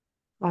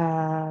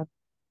uh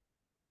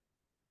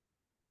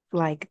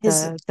like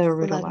His the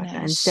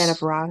Rudalagna instead of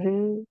Lugnesh.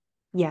 Rahu.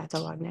 Yeah, the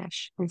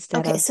Lagnesh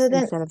Okay, so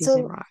then instead of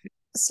using so Rahu.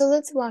 so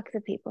let's walk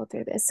the people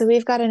through this. So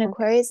we've got an Okay.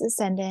 Aquarius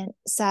ascendant,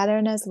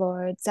 Saturn as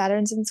Lord,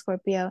 Saturn's in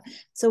Scorpio.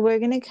 So we're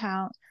gonna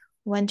count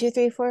 1, 2,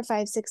 3, 4,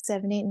 5, 6,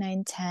 7, 8,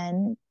 9,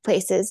 10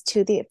 places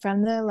to the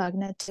from the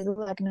Lugna to the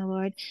Lugna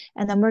Lord,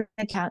 and then we're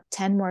gonna count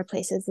 10 more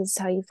places. This is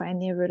how you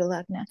find the Aruda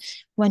Lugna.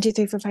 1, 2,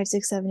 3, 4, 5,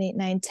 6, 7, 8,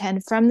 9,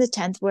 10 from the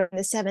 10th. We're in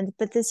the 7th,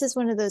 but this is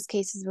one of those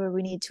cases where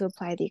we need to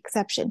apply the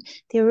exception.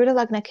 The Aruda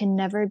Lugna can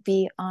never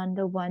be on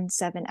the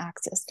 1-7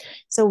 axis.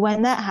 So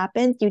when that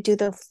happens, you do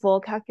the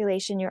full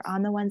calculation. You're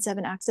on the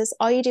 1-7 axis.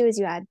 All you do is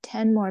you add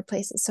 10 more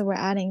places. So we're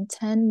adding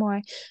 10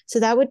 more. So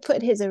that would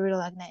put his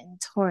Arudhalagna in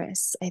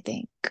Taurus, I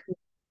think.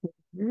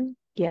 Mhm.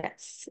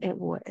 Yes, it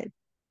would.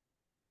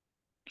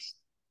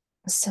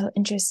 So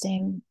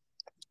interesting.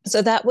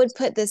 So that would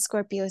put this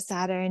Scorpio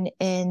Saturn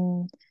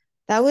in,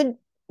 that would,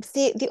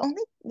 see, the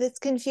only, this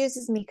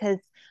confuses me because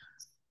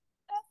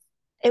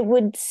it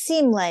would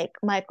seem like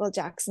Michael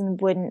Jackson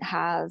wouldn't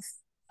have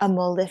a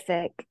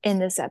malefic in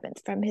the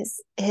 7th from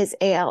his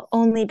AL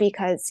only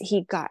because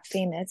he got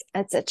famous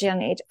at such a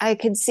young age. I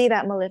could see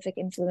that malefic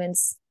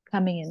influence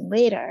coming in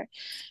later,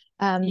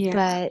 um, Yeah.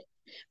 but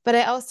but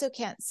I also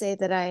can't say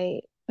that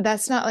I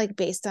that's not like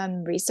based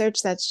on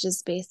research. That's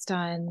just based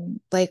on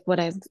like what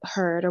I've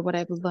heard or what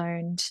I've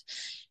learned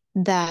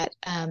that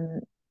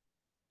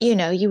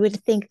you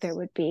would think there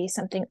would be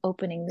something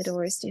opening the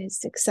doors to his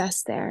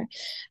success there.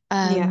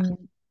 Yeah.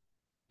 Um,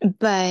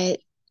 but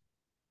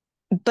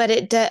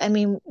I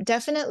mean,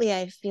 definitely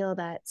I feel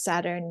that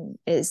Saturn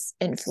is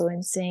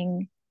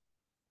influencing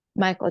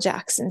Michael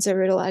Jackson's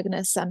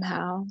Arudhalagna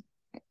somehow.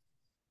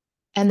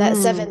 And that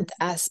Mm, 7th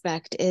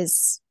aspect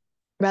is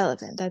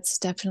relevant. That's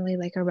definitely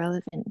like a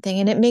relevant thing.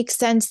 And it makes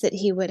sense that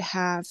he would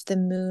have the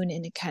moon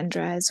in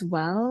Kendra as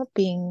well,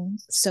 being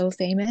so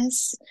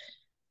famous.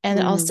 And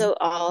mm, also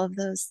all of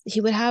those, he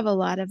would have a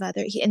lot of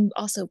and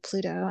also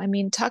Pluto. I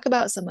mean, talk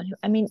about someone who,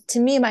 I mean, to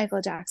me,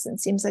 Michael Jackson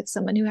seems like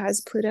someone who has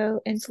Pluto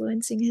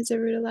influencing his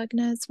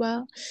Arudhalagna as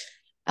well.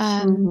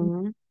 Um,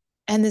 mm-hmm.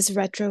 and this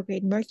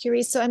retrograde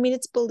Mercury. So, I mean,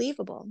 it's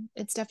believable.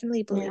 It's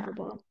definitely Yeah.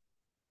 believable.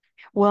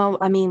 Well,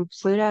 I mean,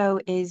 Pluto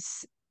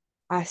is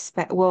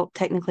well,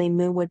 technically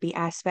Moon would be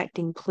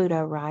aspecting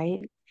Pluto,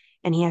 right?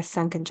 And he has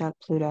Sun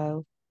conjunct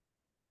Pluto.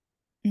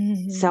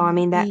 So I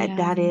mean Yeah.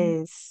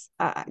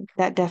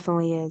 that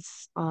definitely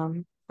is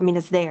I mean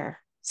it's there.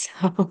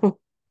 So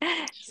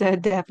so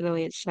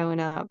definitely it's showing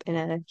up in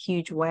a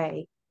huge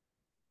way.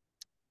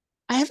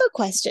 I have a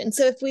question.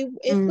 So if we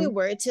Mm,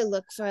 were to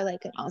look for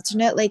like an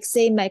alternate, like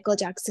say Michael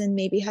Jackson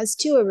maybe has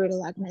two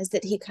Arudalagnas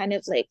that he kind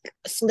of like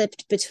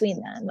flipped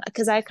between them,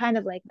 because I kind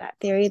of like that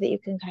theory that you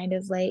can kind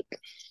of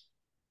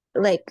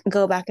like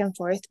go back and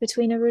forth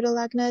between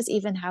Arudalagnas,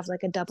 even have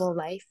like a double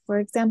life, for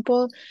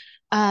example.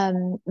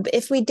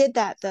 If we did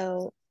that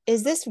though,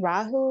 is this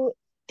Rahu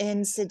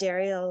in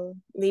sidereal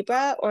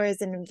Libra or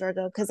is it in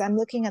Virgo? Because I'm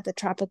looking at the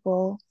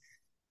tropical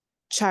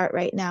chart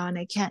right now and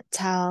I can't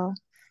tell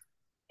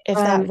if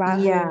that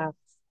Rahu, yeah,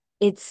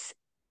 it's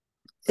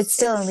it's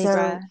still in so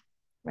Libra,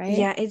 right?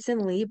 yeah, it's in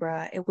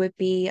Libra. It would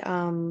be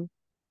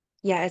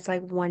yeah, it's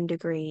like 1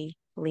 degree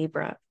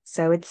Libra.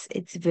 So it's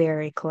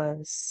very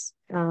close.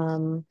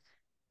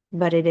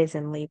 But it is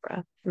in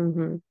Libra.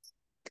 Mm-hmm.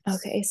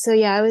 Okay, so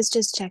yeah, I was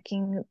just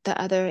checking the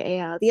other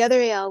AL. The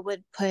other AL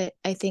would put,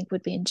 I think,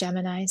 would be in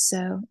Gemini.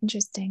 So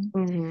interesting.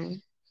 Mm-hmm.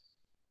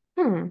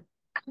 Hmm.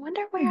 I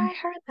wonder where Hmm. I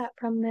heard that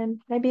from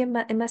then. Maybe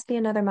it must be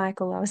another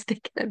Michael I was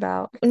thinking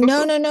about.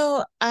 No, no,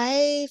 no.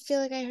 I feel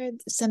like I heard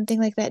something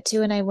like that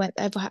too, and I've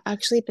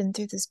actually been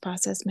through this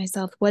process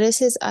myself. What is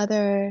his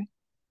other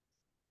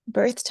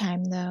birth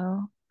time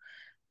though?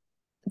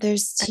 I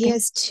think,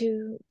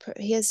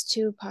 He has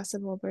two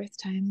possible birth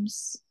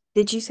times.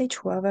 did you say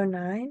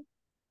 1209?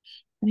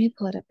 Let me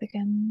pull it up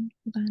again.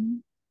 Hold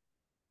on.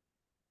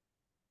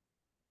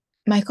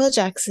 Michael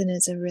Jackson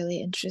is a really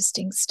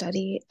interesting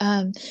study.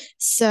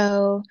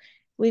 So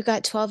we've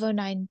got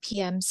 12:09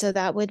 p.m. So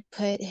that would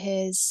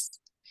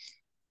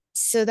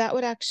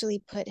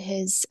actually put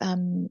his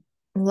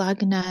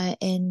Lagna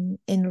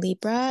in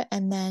Libra,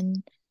 and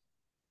then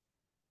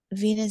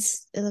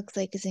Venus, it looks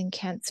like, is in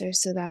Cancer,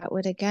 so that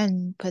would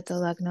again put the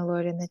Lagna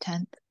Lord in the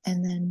 10th,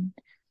 and then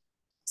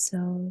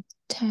So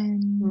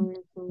 10,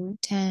 Hmm.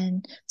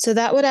 10. So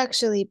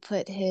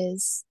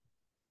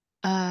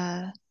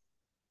uh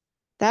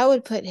that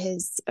would put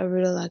his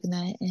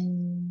Arudhalagna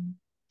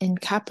in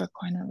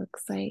Capricorn, it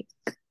looks like.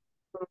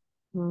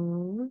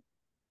 Hmm.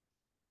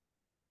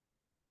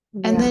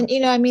 And then,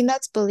 Yeah, I mean,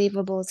 that's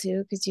believable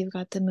too, because you've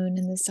got the moon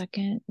in the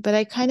second. But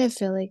I kind of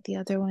feel like the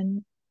other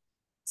one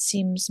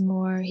seems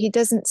more, he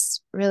doesn't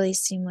really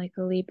seem like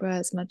a Libra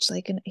as much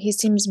he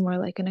seems more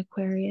like an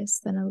Aquarius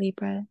than a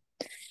Libra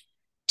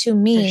to for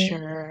me.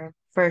 sure.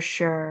 For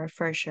sure.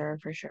 For sure.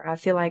 For sure. I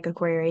feel like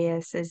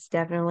Aquarius is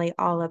definitely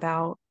all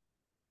about,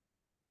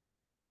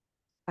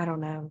 I don't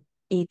know,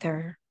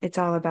 ether. It's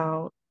all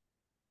about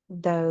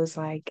those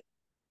like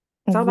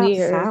it's all about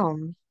Weird.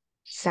 sound.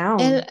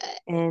 And Sound.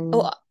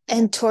 oh, And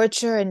and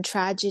torture and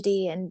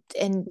tragedy and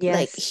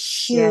like yes,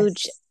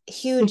 huge, yes.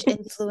 huge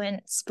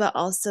influence, but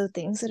also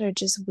things that are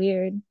just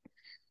weird,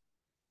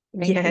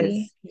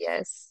 frankly. Yes,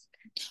 yes.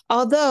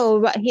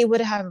 Although he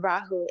would have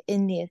Rahu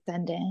in the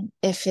ascendant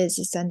if his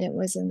ascendant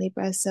was in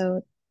Libra.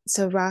 So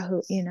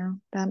Rahu,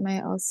 that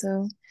might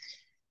also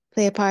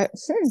play a part.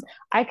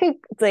 I could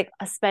like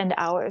spend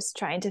hours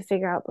trying to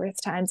figure out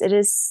birth times.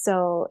 It's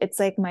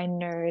like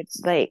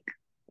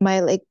my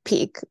like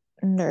peak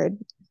nerd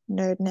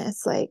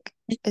nerdness. Like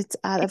it's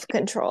out of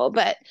control.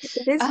 But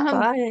It is um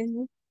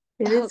fun.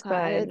 It oh is God,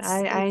 fun.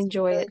 I it's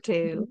enjoy really it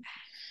too.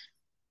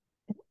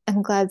 fun.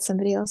 I'm glad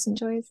somebody else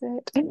enjoys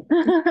it.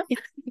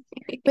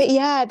 But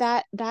yeah,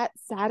 that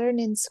Saturn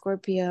in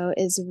Scorpio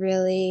is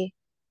really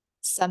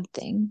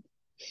something.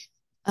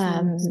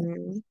 Um,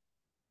 Hmm.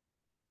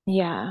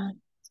 yeah.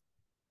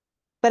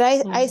 But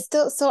I Yeah.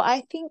 still, so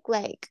I think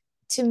like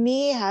to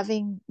me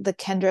having the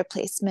Kendra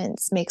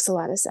placements makes a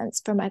lot of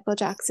sense for Michael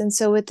Jackson.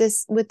 So with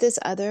this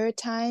other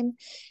time,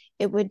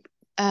 it would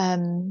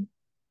um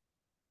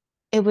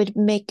it would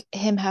make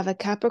him have a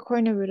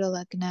Capricorn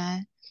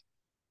Arudhalagna.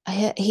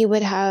 He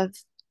would have,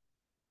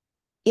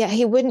 yeah,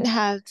 he wouldn't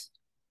have,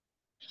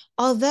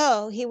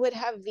 although he would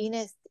have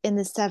Venus in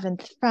the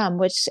seventh from,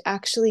 which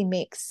actually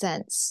makes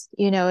sense,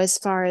 as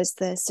far as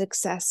the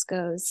success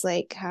goes,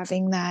 like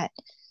having that,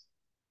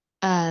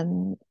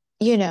 um,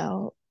 you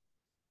know,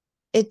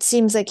 it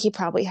seems like he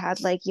probably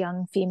had like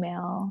young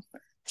female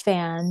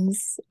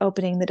fans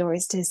opening the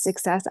doors to his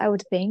success, I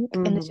would think,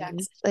 in the Hmm.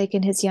 Jackson, like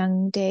in his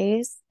young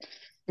days.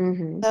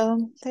 Hmm.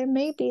 So there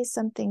may be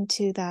something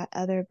to that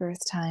other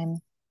birth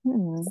time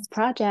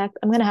project.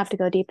 I'm gonna have to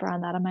go deeper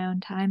on that on my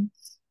own time.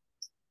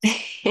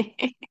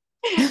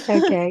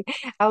 Okay.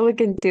 I'll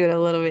look into it a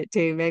little bit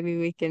too. Maybe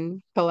we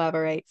can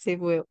collaborate, see if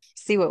we'll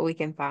see what we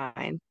can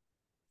find.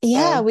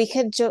 Yeah, So, we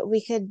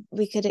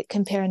could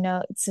compare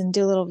notes and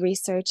do a little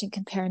research and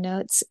compare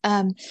notes.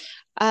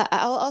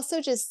 I'll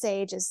also just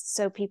say, just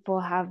so people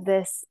have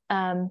this,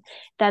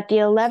 that the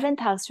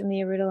 11th house from the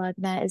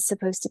Arudhalagna is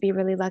supposed to be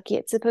really lucky.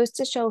 It's supposed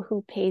to show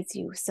who pays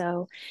you.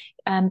 So,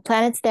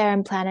 planets there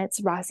and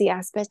planets Rasi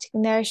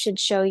aspecting there should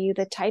show you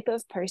the type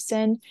of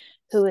person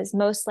who is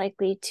most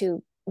likely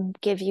to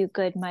give you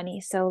good money.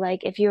 So,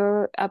 like if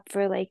you're up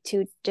for like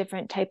two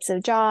different types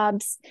of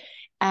jobs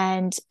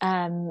and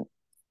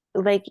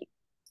like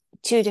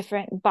two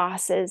different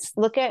bosses,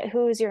 look at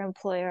who's your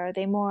employer. Are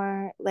they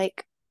more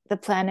like the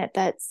planet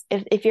that's,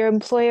 if your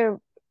employer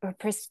or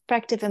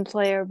prospective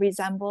employer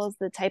resembles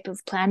the type of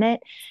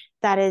planet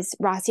that is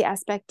Rasi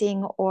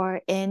aspecting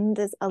or in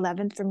this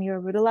 11th from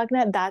your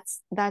Arudhalagna,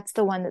 that's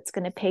the one that's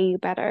going to pay you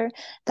better.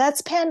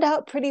 That's panned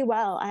out pretty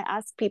well. I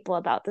ask people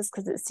about this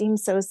because it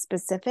seems so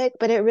specific,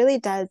 but it really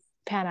does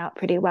pan out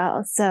pretty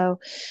well. So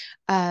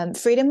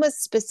freedom was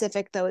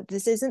specific, though.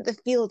 This isn't the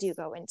field you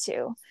go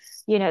into.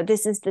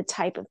 This is the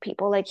type of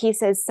people. Like he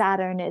says,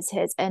 Saturn is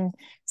his, and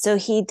so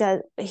he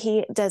does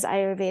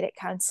Ayurvedic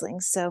counseling.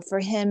 So for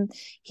him,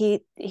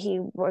 he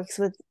works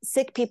with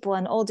sick people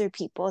and older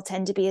people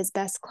tend to be his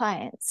best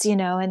clients.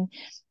 And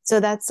so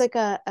that's like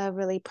a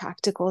really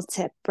practical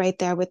tip right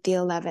there with the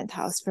 11th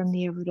house from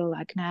the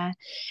Arudhalagna.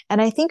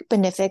 And I think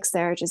benefics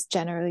there are just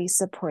generally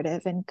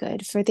supportive and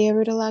good for the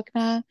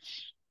Arudhalagna.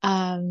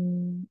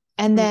 And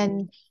then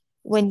mm,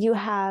 when you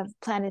have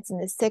planets in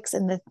the sixth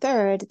and the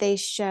third, they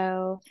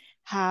show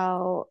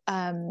how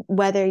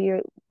whether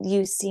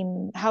you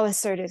seem how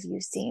assertive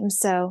you seem.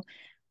 So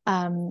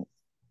um,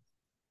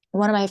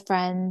 one of my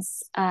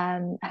friends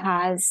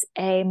has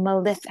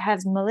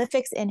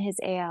malefics in his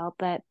AL,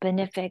 but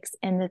benefics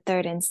in the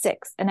third and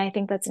sixth, and I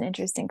think that's an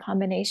interesting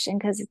combination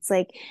because it's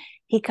like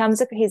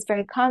he's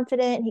very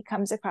confident. He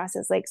comes across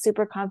as like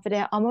super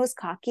confident, almost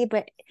cocky,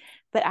 but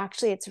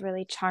actually it's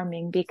really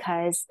charming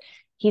because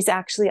he's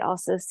actually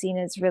also seen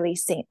as really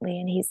saintly,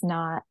 and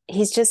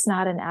he's just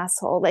not an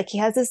asshole. Like he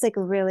has this like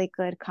really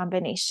good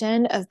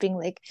combination of being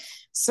like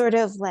sort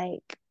of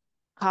like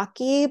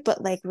cocky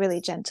but like really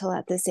gentle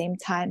at the same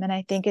time, and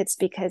I think it's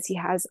because he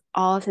has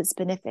all of his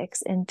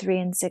benefics in 3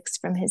 and 6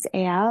 from his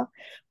AL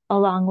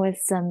along with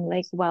some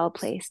like well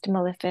placed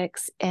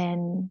malefics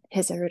in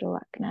his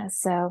Arudhalagna.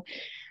 So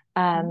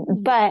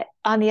mm, but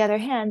on the other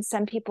hand,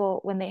 some people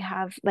when they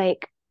have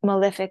like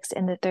malefics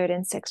in the 3rd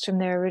and 6th from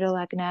their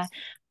Arudhalagna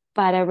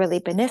But a really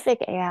benefic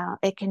AL,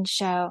 it can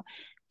show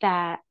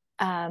that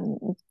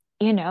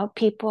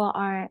people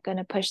aren't going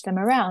to push them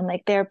around.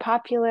 Like they're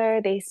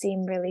popular, they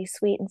seem really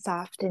sweet and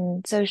soft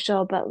and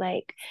social, but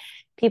like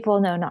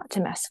people know not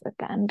to mess with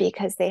them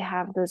because they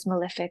have those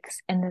malefics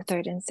in the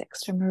third and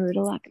sixth from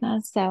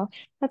Arudhalagna. So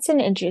that's an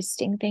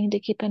interesting thing to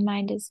keep in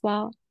mind as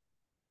well.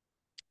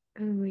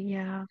 Oh,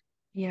 yeah.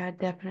 Yeah,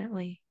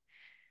 definitely.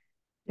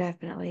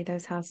 Definitely.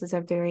 Those houses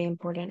are very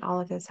important. All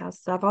of those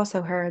houses. I've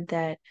also heard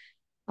that,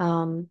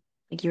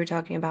 like you were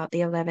talking about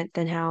the 11th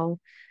and how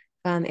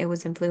it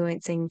was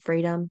influencing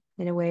freedom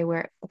in a way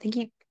where I think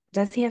he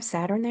does he have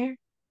Saturn there?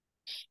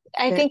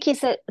 I That think he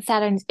said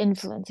Saturn's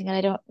influencing, and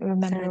I don't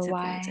remember Saturn's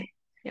influencing.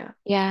 why.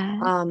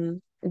 Yeah. Yeah.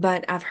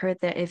 But I've heard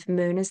that if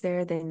Moon is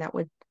there, then that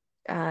would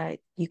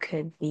you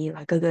could be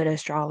like a good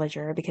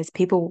astrologer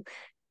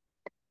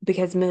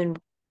because Moon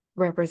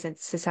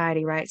represents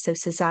society, right? So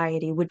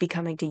society would be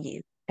coming to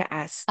you to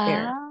ask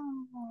their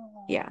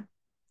Oh, yeah,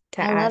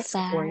 to I love ask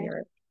for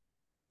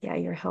that.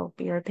 your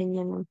help, your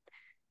opinion.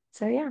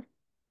 So yeah.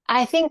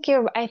 I think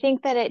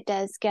that it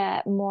does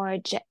get more,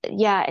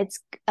 yeah, it's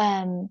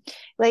um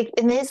like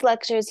in his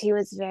lectures, he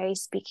was very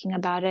speaking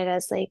about it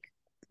as like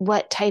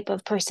what type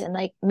of person,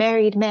 like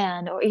married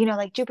man, or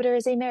like Jupiter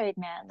is a married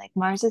man, like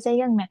Mars is a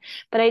young man.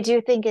 But I do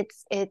think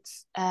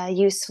it's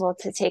useful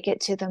to take it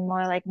to the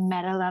more like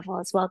meta level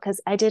as well, because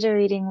I did a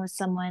reading with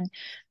someone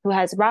who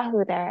has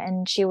Rahu there,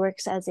 and she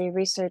works as a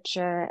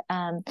researcher,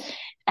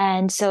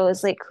 and so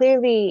it's like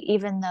clearly,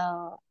 even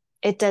though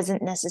it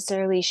doesn't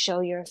necessarily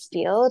show your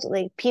field,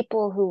 like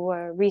people who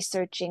were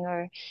researching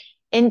or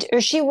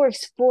she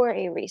works for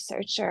a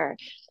researcher.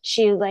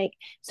 She like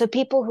so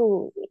people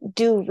who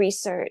do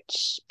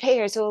research pay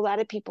her. So a lot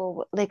of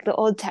people, like the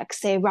old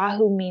texts say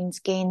Rahu means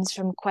gains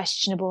from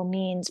questionable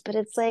means, but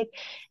it's like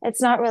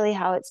it's not really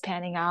how it's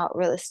panning out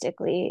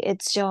realistically.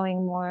 It's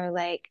showing more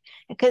like,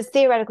 because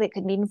theoretically it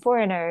could mean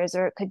foreigners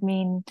or it could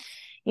mean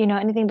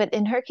anything, but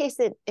in her case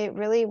it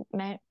really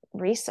meant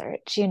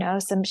research. She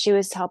was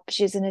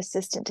an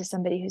assistant to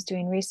somebody who's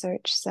doing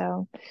research.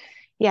 So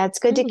yeah, it's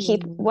good to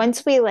keep, Hmm.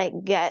 once we like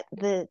get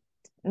the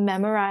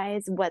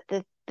memorize what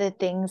the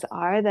things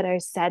are that are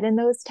said in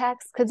those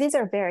texts, because these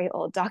are very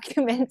old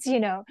documents,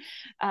 that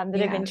have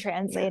been Yeah, yeah.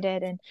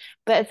 translated. And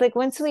but it's like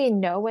once we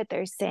know what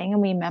they're saying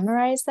and we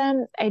memorize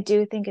them, I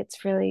do think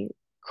it's really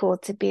cool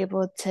to be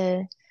able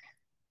to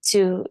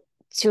to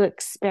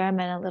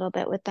experiment a little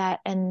bit with that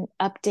and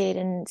update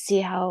and see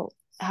how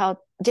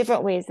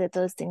different ways that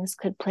those things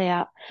could play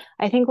out.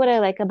 I think what I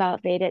like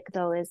about Vedic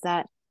though is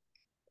that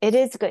it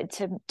is good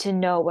to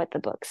know what the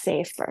books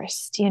say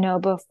first,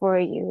 before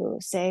you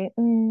say,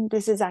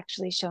 this is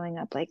actually showing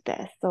up like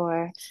this,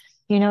 or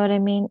you know what I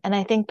mean? And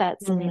I think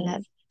that's something that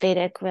Hmm.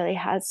 Vedic really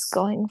has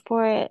going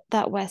for it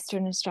that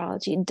Western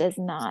astrology does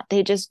not.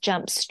 They just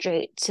jump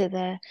straight to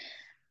the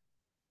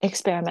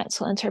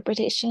experimental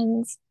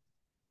interpretations,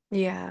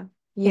 Yeah. it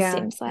Yeah,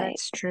 seems like.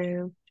 that's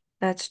true.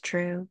 That's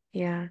true.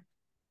 Yeah,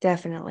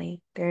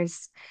 definitely.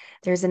 There's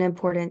an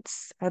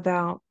importance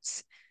about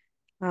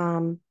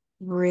um,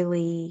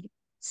 really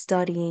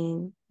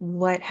studying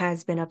what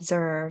has been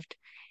observed.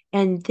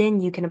 And then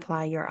you can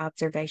apply your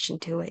observation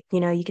to it.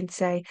 You can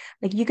say,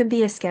 like, you can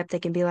be a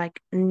skeptic and be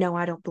like, no,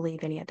 I don't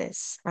believe any of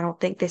this. I don't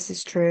think this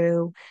is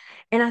true.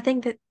 And I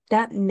think that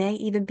that may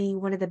even be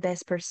one of the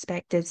best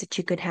perspectives that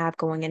you could have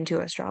going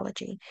into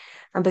astrology,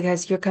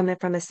 because you're coming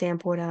from a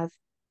standpoint of,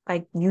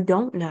 like, you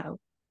don't know,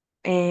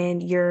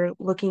 and you're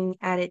looking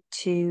at it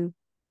to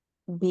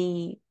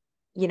be,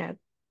 you know,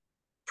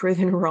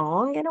 proven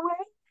wrong in a way.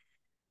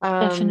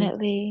 Um,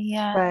 Definitely,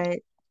 yeah. but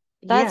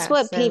That's yeah,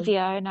 what so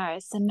PVR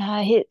is.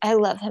 Somehow I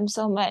love him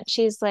so much.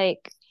 He's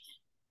like,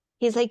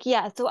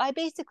 yeah. So I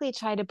basically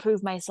try to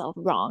prove myself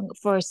wrong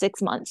for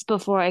 6 months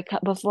before I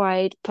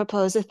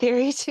propose a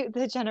theory to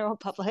the general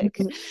public.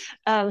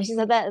 She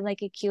said that in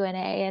like a Q&A,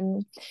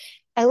 and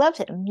I loved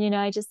him.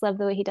 I just love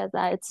the way he does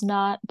that. It's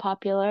not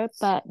popular,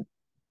 but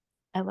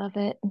I love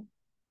it.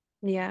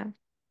 yeah.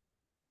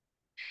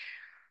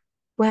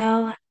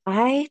 Well,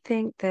 I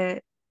think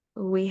that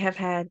we have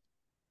had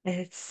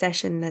a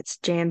session that's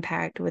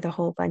jam-packed with a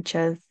whole bunch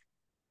of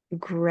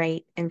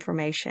great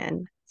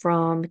information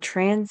from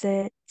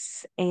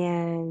transits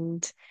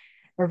and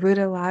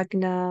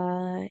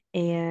Arudhalagna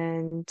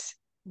and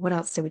what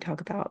else did we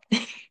talk about?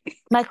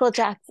 Michael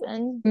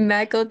Jackson.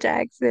 Michael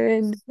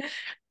Jackson,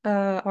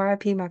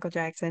 RIP Michael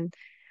Jackson.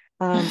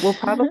 We'll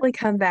probably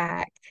come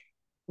back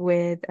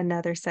with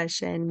another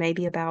session,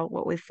 maybe about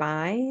what we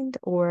find,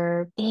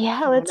 or Yeah,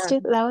 I don't let's know.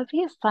 do that. Would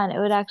be fun. It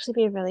would actually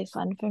be really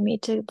fun for me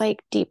to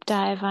like deep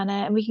dive on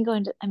it. And we can go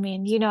into, I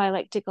mean, I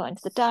like to go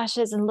into the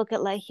dashas and look at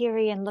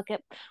Lahiri and look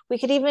at, we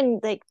could even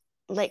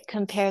like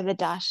compare the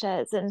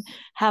dashas and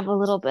have a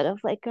little bit of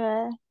like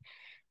a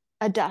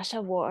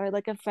dasha war,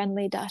 like a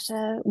friendly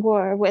dasha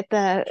war with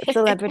a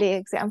celebrity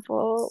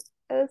example.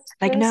 Like,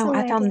 There's no, some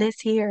I found idea. this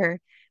here.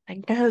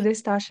 Like, no,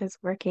 this Tasha's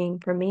working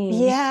for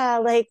me. Yeah,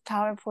 like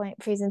PowerPoint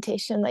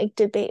presentation, like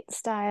debate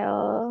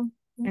style.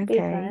 It'd be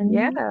Okay,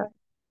 yeah, fun.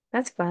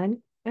 that's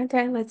fun.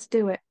 Okay, let's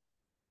do it.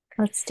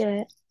 Let's do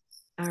it.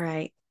 All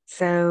right.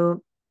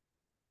 So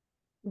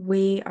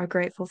we are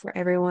grateful for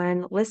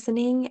everyone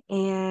listening,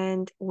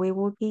 and we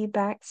will be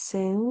back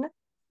soon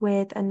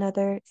with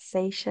another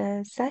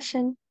Sesha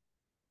session.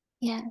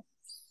 Yeah.